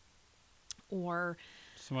to, or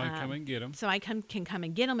somebody come and get them. So can come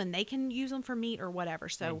and get them, and they can use them for meat or whatever.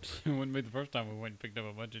 So it wouldn't be the first time we went and picked up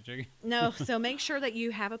a bunch of chicken. No, so make sure that you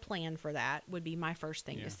have a plan for that would be my first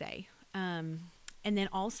thing to say. And then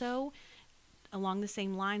also, along the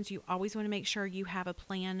same lines, you always want to make sure you have a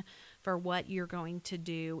plan for what you're going to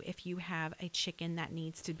do if you have a chicken that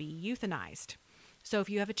needs to be euthanized. So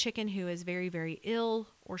if you have a chicken who is very, very ill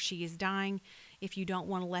or she is dying, if you don't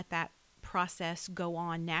want to let that process go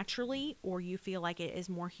on naturally, or you feel like it is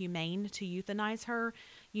more humane to euthanize her,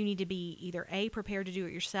 you need to be either A, prepared to do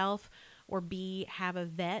it yourself, or B, have a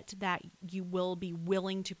vet that you will be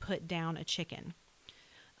willing to put down a chicken.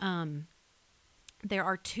 There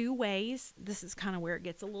are two ways. This is kind of where it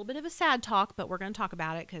gets a little bit of a sad talk, but we're going to talk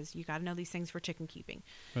about it because you got to know these things for chicken keeping.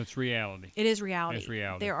 That's reality. It is reality. It's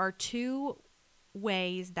reality. There are two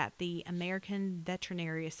ways that the American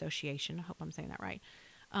Veterinary Association, I hope I'm saying that right,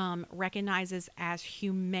 recognizes as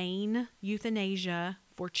humane euthanasia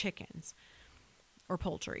for chickens or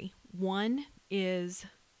poultry. One is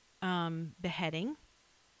beheading,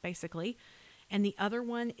 basically, and the other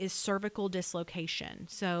one is cervical dislocation.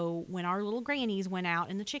 So when our little grannies went out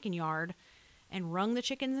in the chicken yard and wrung the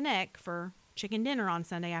chicken's neck for chicken dinner on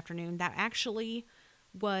Sunday afternoon, that actually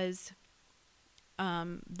was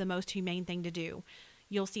the most humane thing to do.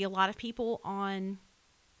 You'll see a lot of people online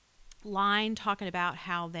talking about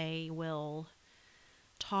how they will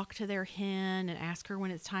talk to their hen and ask her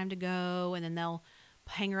when it's time to go, and then they'll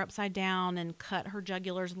hang her upside down and cut her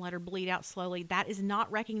jugulars and let her bleed out slowly. That is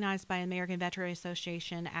not recognized by American Veterinary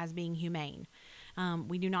Association as being humane.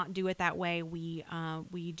 We do not do it that way. We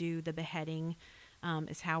do the beheading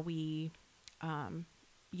is how we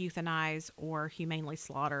euthanize or humanely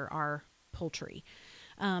slaughter our poultry.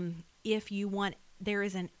 If you want, there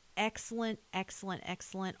is an excellent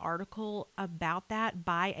article about that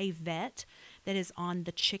by a vet that is on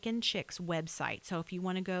the Chicken Chick's website. So if you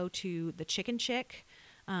want to go to the Chicken Chick,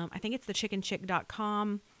 I think it's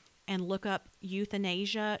thechickenchick.com, and look up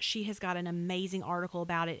euthanasia. She has got an amazing article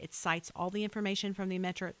about it. It cites all the information from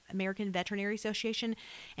the American Veterinary Association,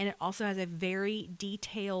 and it also has a very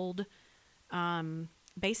detailed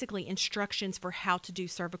basically instructions for how to do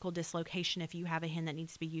cervical dislocation if you have a hen that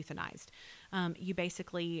needs to be euthanized. You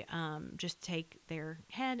basically just take their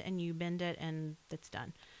head and you bend it, and that's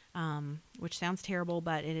done. Which sounds terrible,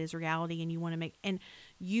 but it is reality, and you want to make, and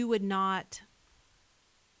you would not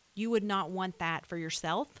want that for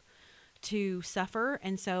yourself to suffer,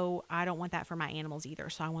 and so I don't want that for my animals either.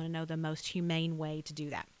 So I want to know the most humane way to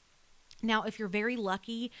do that. Now, if you're very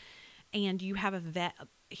lucky and you have a vet,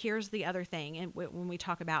 here's the other thing, and when we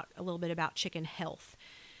talk about a little bit about chicken health,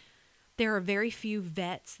 there are very few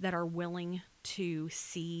vets that are willing to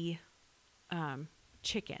see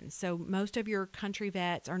chickens. So most of your country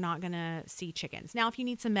vets are not going to see chickens. Now, if you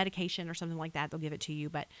need some medication or something like that, they'll give it to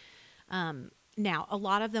you. But now, a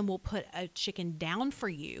lot of them will put a chicken down for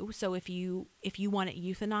you. So if you want it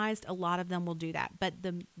euthanized, a lot of them will do that. But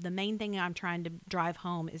the main thing I'm trying to drive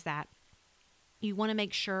home is that you want to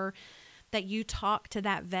make sure that you talk to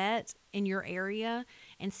that vet in your area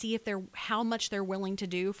and see if how much they're willing to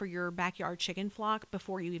do for your backyard chicken flock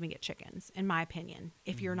before you even get chickens, in my opinion.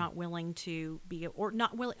 If you're not willing to be, or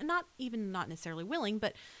not necessarily willing,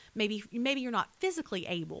 but maybe you're not physically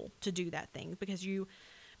able to do that thing because you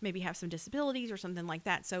maybe have some disabilities or something like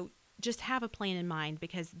that. So just have a plan in mind,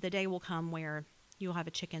 because the day will come where you'll have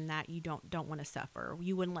a chicken that you don't want to suffer.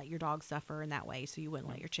 You wouldn't let your dog suffer in that way, so you wouldn't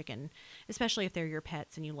let your chicken, especially if they're your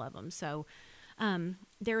pets and you love them. So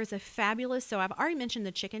there is a fabulous, so I've already mentioned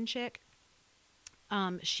the Chicken Chick.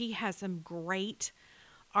 She has some great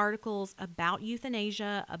articles about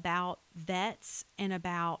euthanasia, about vets, and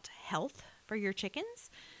about health for your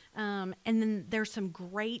chickens. And then there's some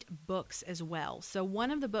great books as well. So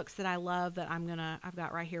one of the books that I love that I've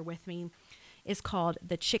got right here with me is called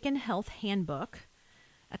The Chicken Health Handbook,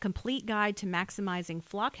 A Complete Guide to Maximizing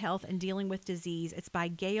Flock Health and Dealing with Disease. It's by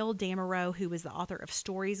Gail Damerow, who is the author of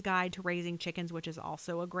Story's Guide to Raising Chickens, which is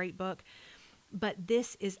also a great book. But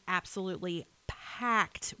this is absolutely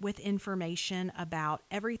packed with information about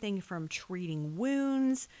everything from treating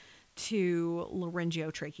wounds to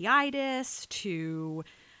laryngotracheitis, to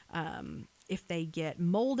if they get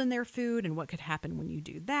mold in their food and what could happen when you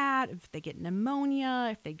do that, if they get pneumonia,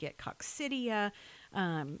 if they get coccidia,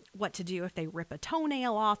 what to do if they rip a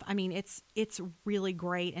toenail off. I mean, it's really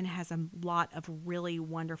great and has a lot of really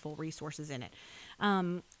wonderful resources in it.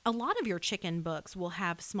 A lot of your chicken books will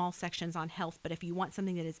have small sections on health, but if you want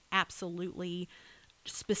something that is absolutely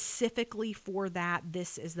specifically for that,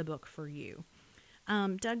 this is the book for you.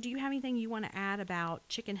 Doug, do you have anything you want to add about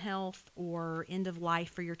chicken health or end of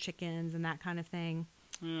life for your chickens and that kind of thing?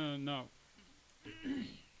 No.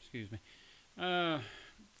 Excuse me. I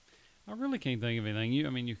really can't think of anything.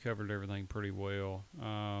 You covered everything pretty well.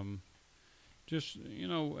 Just,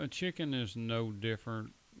 a chicken is no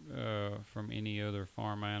different from any other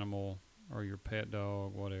farm animal or your pet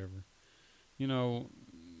dog, whatever. You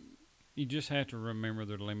just have to remember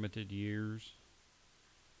their limited years.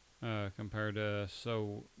 Compared to us,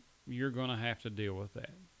 so you're going to have to deal with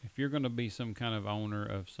that. If you're going to be some kind of owner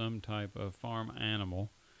of some type of farm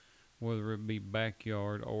animal, whether it be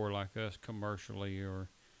backyard or like us commercially, or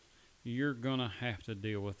you're going to have to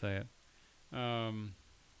deal with that.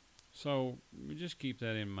 So just keep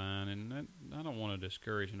that in mind, and that, I don't want to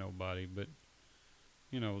discourage nobody, but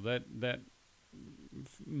that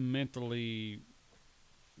mentally,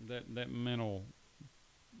 that mental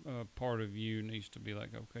part of you needs to be like,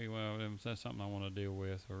 okay, well, that's something I want to deal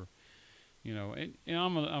with, or, and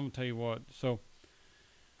I'm gonna tell you what. So,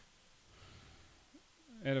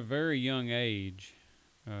 at a very young age,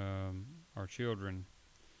 our children,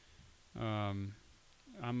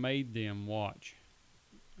 I made them watch.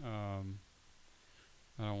 I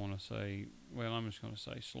don't want to say. Well, I'm just going to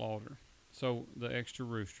say slaughter. So the extra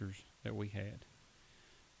roosters that we had,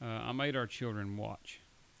 I made our children watch,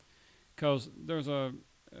 because there's a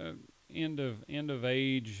end of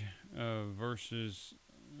age versus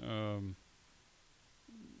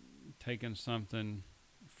taking something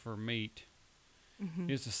for meat. Mm-hmm.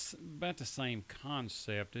 It's about the same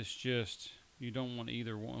concept. It's just you don't want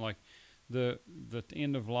either one. Like the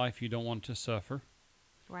end of life, you don't want to suffer.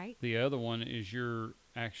 Right. The other one is you're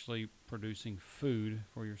actually producing food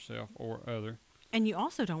for yourself or other. And you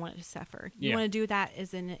also don't want it to suffer. You want to do that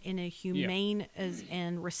as in a humane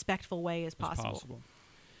and respectful way as possible.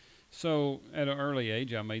 So at an early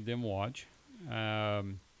age, I made them watch. I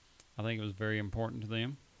think it was very important to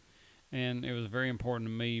them. And it was very important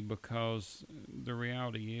to me because the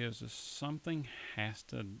reality is something has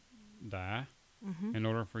to die in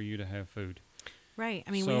order for you to have food. Right.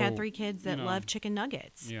 I mean, we had 3 kids that love chicken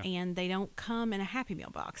nuggets, and they don't come in a Happy Meal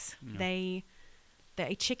box. No.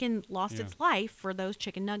 A chicken lost its life for those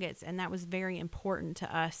chicken nuggets, and that was very important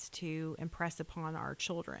to us to impress upon our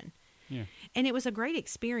children. Yeah. And it was a great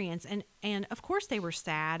experience, and of course they were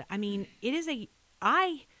sad. I mean,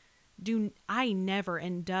 I never,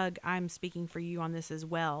 and Doug, I'm speaking for you on this as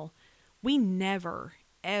well, we never,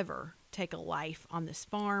 ever take a life on this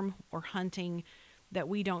farm or hunting that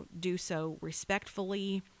we don't do so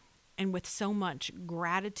respectfully and with so much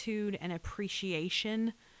gratitude and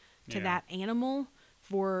appreciation to that animal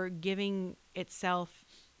for giving itself,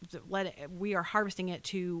 we are harvesting it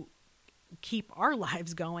to keep our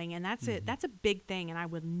lives going, and that's it. That's a big thing, and I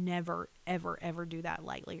would never, ever, ever do that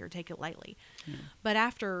lightly or take it lightly. But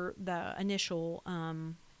after the initial,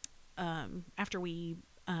 after we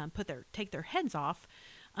take their heads off,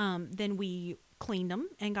 then we cleaned them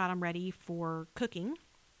and got them ready for cooking.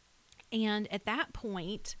 And at that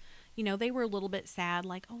point, they were a little bit sad,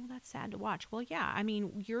 like, oh, that's sad to watch. Well, yeah, I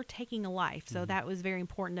mean, you're taking a life. So that was very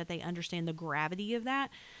important that they understand the gravity of that.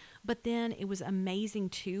 But then it was amazing,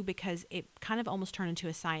 too, because it kind of almost turned into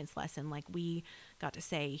a science lesson. Like, we got to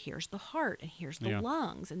say, here's the heart and here's the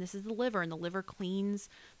lungs and this is the liver. And the liver cleans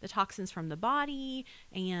the toxins from the body.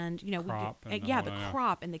 And, the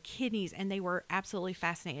crop and the kidneys. And they were absolutely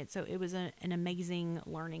fascinated. So it was an amazing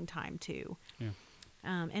learning time, too. Yeah.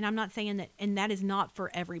 And I'm not saying that, and that is not for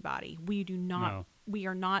everybody. We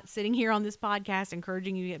are not sitting here on this podcast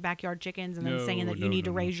encouraging you to get backyard chickens and then saying that you need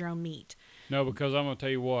to raise your own meat. No, because I'm going to tell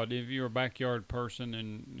you what, if you're a backyard person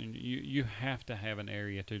and you have to have an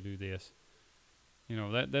area to do this.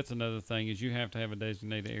 That's another thing is you have to have a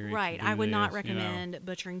designated area. Right. To do I would not recommend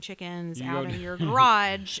butchering chickens out in your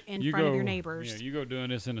garage in front of your neighbors. Yeah, you go doing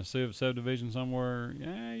this in a subdivision somewhere,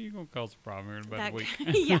 you're going to cause a problem here in about a week.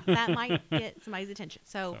 Yeah, that might get somebody's attention.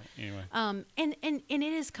 So anyway. And it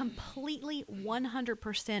is completely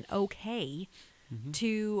 100% okay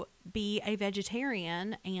to be a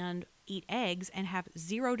vegetarian and eat eggs and have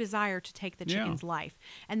zero desire to take the chicken's life.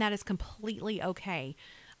 And that is completely okay.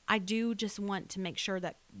 I do just want to make sure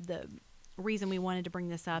that the reason we wanted to bring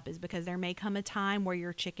this up is because there may come a time where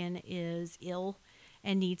your chicken is ill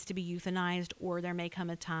and needs to be euthanized, or there may come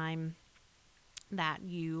a time that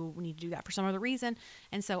you need to do that for some other reason.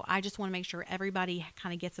 And so I just want to make sure everybody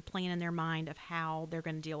kind of gets a plan in their mind of how they're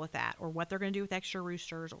going to deal with that, or what they're going to do with extra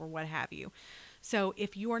roosters, or what have you. So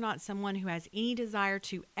if you are not someone who has any desire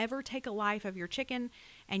to ever take a life of your chicken,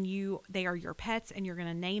 and they are your pets and you're going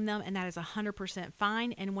to name them, and that is 100%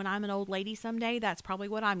 fine. And when I'm an old lady someday, that's probably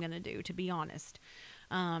what I'm going to do, to be honest.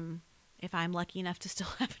 If I'm lucky enough to still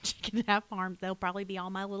have a chicken at that farm, they'll probably be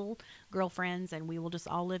all my little girlfriends, and we will just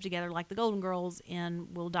all live together like the Golden Girls,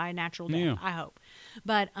 and we'll die a natural death, Yeah. I hope.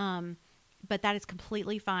 But that is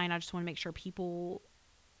completely fine. I just want to make sure people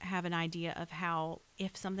have an idea of how,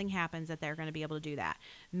 if something happens, that they're going to be able to do that.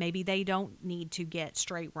 Maybe they don't need to get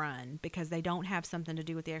straight run because they don't have something to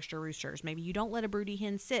do with the extra roosters. Maybe you don't let a broody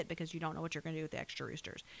hen sit because you don't know what you're going to do with the extra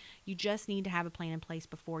roosters. You just need to have a plan in place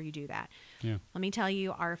before you do that. Yeah. Let me tell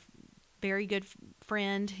you, our very good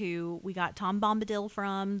friend who we got Tom Bombadil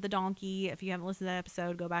from, the donkey. If you haven't listened to that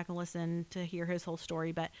episode, go back and listen to hear his whole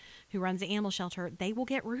story. But who runs the animal shelter, they will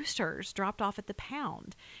get roosters dropped off at the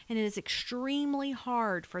pound, and it is extremely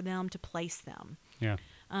hard for them to place them. Yeah.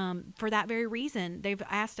 For that very reason, they've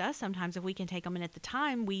asked us sometimes if we can take them, and at the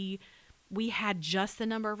time we had just the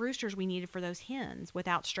number of roosters we needed for those hens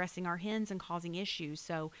without stressing our hens and causing issues.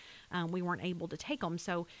 So we weren't able to take them.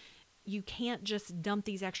 So you can't just dump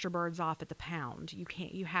these extra birds off at the pound.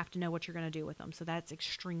 You have to know what you're going to do with them. So that's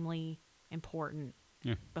extremely important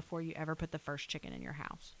before you ever put the first chicken in your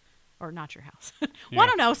house. Or not your house. Well, I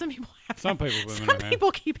don't know. Some people have Some people put them in some their people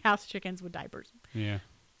keep house chickens with diapers. Yeah.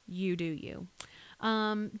 You do you.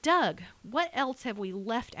 Doug, what else have we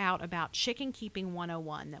left out about chicken keeping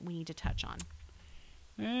 101 that we need to touch on?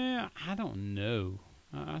 Yeah, I don't know.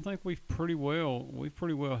 I think we've pretty well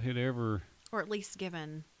hit every. Or at least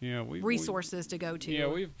given we resources to go to. Yeah,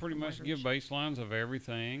 we've pretty much give baselines of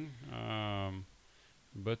everything.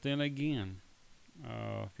 But then again,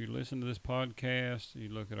 if you listen to this podcast, you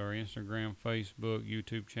look at our Instagram, Facebook,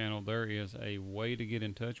 YouTube channel, there is a way to get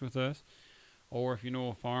in touch with us. Or if you know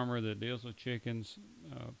a farmer that deals with chickens,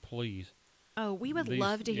 please. Oh, we would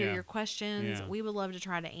love to hear your questions. Yeah. We would love to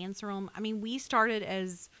try to answer them. I mean, we started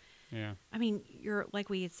as... Yeah. I mean, like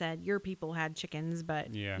we had said, your people had chickens,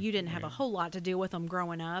 but you didn't have a Yeah. whole lot to do with them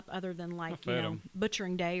growing up, other than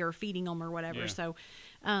butchering day or feeding them or whatever. Yeah. So,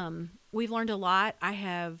 we've learned a lot. I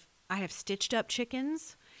have stitched up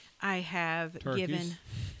chickens. I have Turkeys.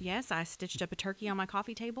 I stitched up a turkey on my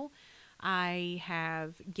coffee table. I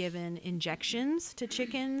have given injections to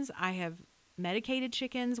chickens. I have medicated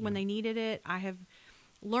chickens when they needed it. I have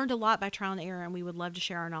learned a lot by trial and error, and we would love to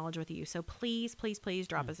share our knowledge with you. So please, please, please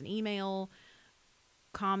drop us an email,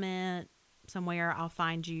 comment somewhere. I'll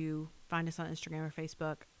find you. Find us on Instagram or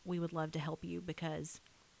Facebook. We would love to help you because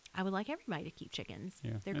I would like everybody to keep chickens.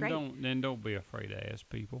 Yeah. They're and great. Don't be afraid to ask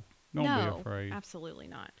people. Don't be afraid. Absolutely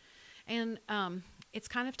not. And it's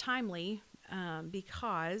kind of timely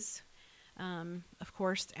because, of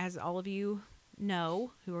course, as all of you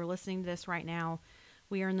know who are listening to this right now,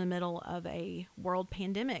 we are in the middle of a world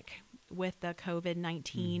pandemic with the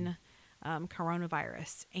COVID-19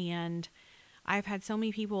 coronavirus. And I've had so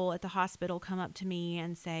many people at the hospital come up to me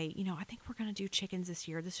and say, I think we're going to do chickens this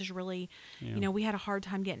year. This is really, we had a hard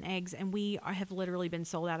time getting eggs, and we have literally been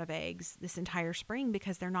sold out of eggs this entire spring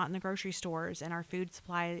because they're not in the grocery stores, and our food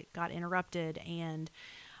supply got interrupted. And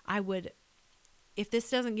if this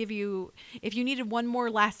doesn't give you, if you needed one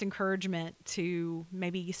more last encouragement to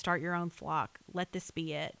maybe start your own flock, let this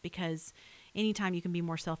be it, because anytime you can be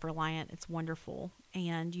more self-reliant, it's wonderful.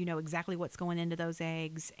 And you know exactly what's going into those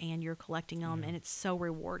eggs, and you're collecting them, and it's so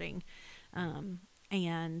rewarding.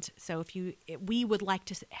 And so we would like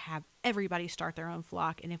to have everybody start their own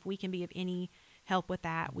flock. And if we can be of any help with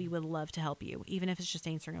that, we would love to help you, even if it's just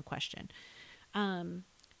answering a question.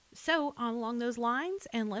 So along those lines,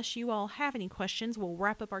 unless you all have any questions, we'll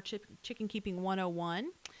wrap up our chicken keeping 101.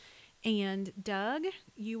 And Doug,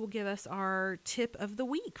 you will give us our tip of the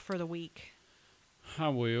week for the week. I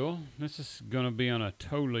will. This is going to be on a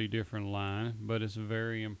totally different line, but it's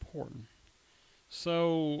very important.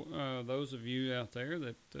 So those of you out there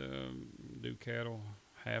that do cattle,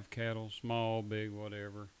 have cattle, small, big,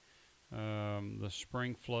 whatever, the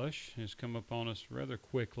spring flush has come upon us rather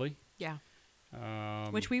quickly. Yeah.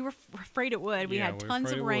 Which we were afraid it would. We had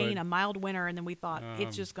tons of rain, a mild winter, and then we thought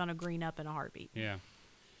it's just going to green up in a heartbeat. Yeah.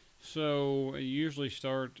 So you usually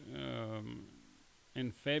start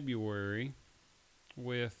in February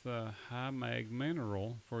with high mag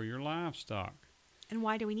mineral for your livestock. And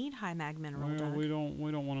why do we need high mag mineral, Well, Doug? we don't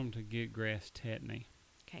want them to get grass tetany.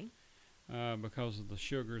 Okay. because of the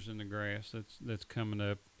sugars in the grass that's coming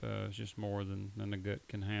up. It's just more than the gut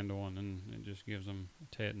can handle, and it just gives them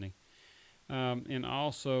tetany. And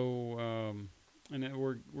also,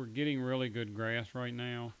 we're getting really good grass right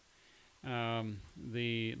now.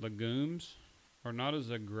 The legumes are not as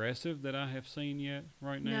aggressive that I have seen yet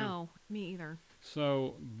right now. No, me either.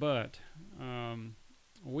 So, but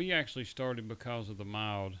we actually started because of the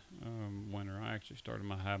mild winter. I actually started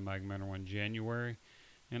my high mag mineral in January,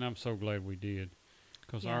 and I'm so glad we did,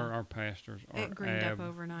 because our pastures are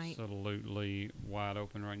absolutely wide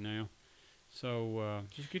open right now. So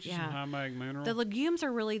just get you some high mag mineral. The legumes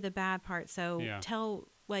are really the bad part. So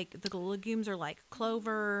the legumes are like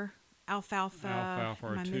clover, alfalfa. Alfalfa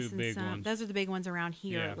are two big ones. Those are the big ones around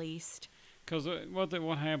here, at least. Because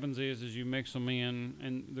what happens is you mix them in,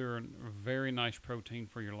 and they're a very nice protein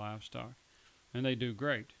for your livestock, and they do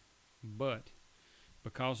great. But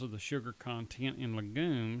because of the sugar content in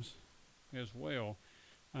legumes as well,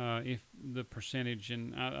 if the percentage,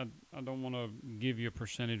 and I don't want to give you a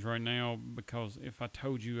percentage right now, because if I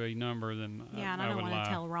told you a number, then and I don't want to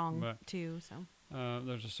tell wrong too. So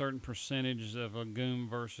there's a certain percentage of legume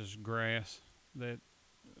versus grass that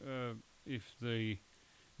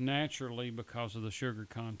naturally, because of the sugar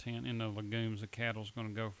content in the legumes, the cattle's going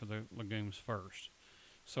to go for the legumes first.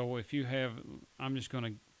 So if you have, I'm just going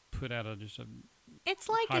to put out it's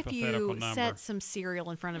like if you set some cereal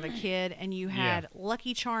in front of a kid and you had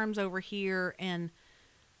Lucky Charms over here and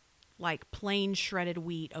like plain shredded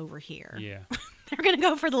wheat over here. Yeah. They're going to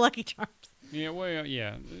go for the Lucky Charms. Yeah, well,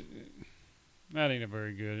 yeah. That ain't a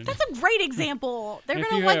very good. That's a great example. They're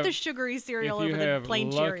going to like the sugary cereal over the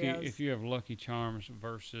plain Cheerios. If you have Lucky Charms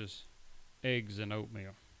versus eggs and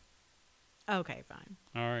oatmeal. Okay, fine.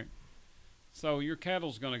 All right. So your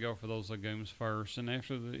cattle's going to go for those legumes first, and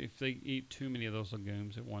if they eat too many of those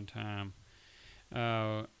legumes at one time,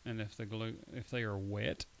 and if they are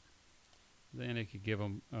wet, then it could give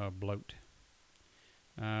them bloat.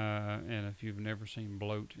 And if you've never seen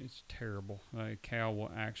bloat, it's terrible. A cow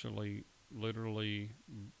will actually literally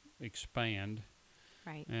expand.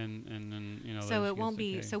 Right. And then So it won't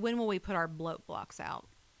be. So when will we put our bloat blocks out?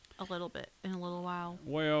 A little bit in a little while.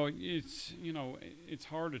 Well, it's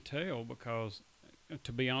hard to tell, because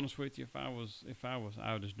to be honest with you, if I was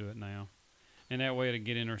I would just do it now, and that way it'd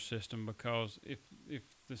get in our system, because if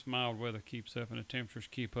this mild weather keeps up and the temperatures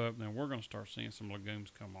keep up, then we're going to start seeing some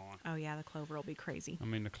legumes come on. Oh yeah, the clover will be crazy. I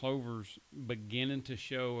mean, the clover's beginning to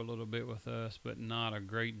show a little bit with us, but not a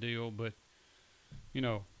great deal. But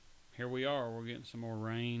here we are, we're getting some more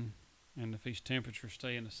rain. And if these temperatures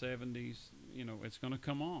stay in the 70s, it's going to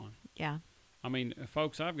come on. Yeah. I mean,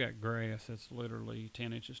 folks, I've got grass that's literally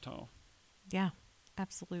 10 inches tall. Yeah,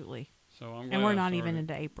 absolutely. So I'm glad. And we're not even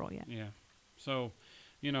into April yet. Yeah. So,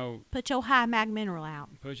 put your high mag mineral out.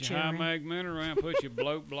 Put your high mag mineral out. Put your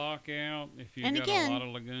bloat block out. If you've got a lot of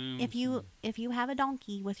legumes. If you have a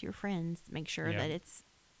donkey with your friends, make sure that it's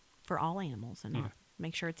for all animals and not.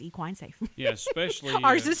 Make sure it's equine safe. Yeah, especially...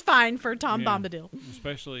 Ours is fine for Tom Bombadil.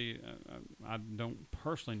 Especially, I don't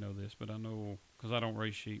personally know this, but I know, because I don't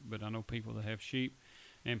raise sheep, but I know people that have sheep,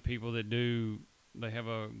 and people that they have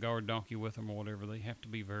a guard donkey with them or whatever, they have to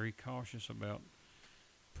be very cautious about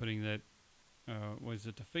putting that, was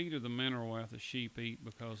it the feed or the mineral out the sheep eat,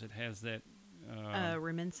 because it has that...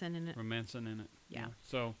 Rumensin in it. Rumensin in it. Yeah.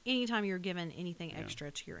 So anytime you're giving anything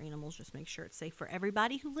extra to your animals, just make sure it's safe for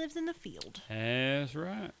everybody who lives in the field. That's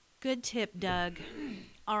right. Good tip, Doug.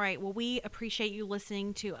 All right. Well, we appreciate you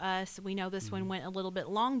listening to us. We know this one went a little bit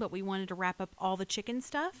long, but we wanted to wrap up all the chicken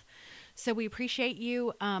stuff. So we appreciate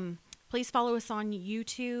you. Please follow us on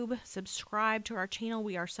YouTube. Subscribe to our channel.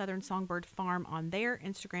 We are Southern Songbird Farm on there,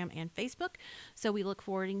 Instagram and Facebook. So we look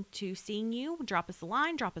forward to seeing you. Drop us a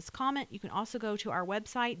line, drop us a comment. You can also go to our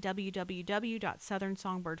website,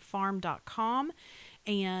 www.southernsongbird.farm.com,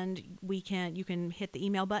 and you can hit the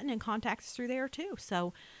email button and contact us through there too.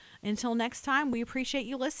 So until next time, we appreciate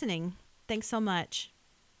you listening. Thanks so much.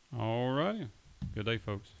 All right. Good day,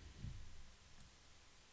 folks.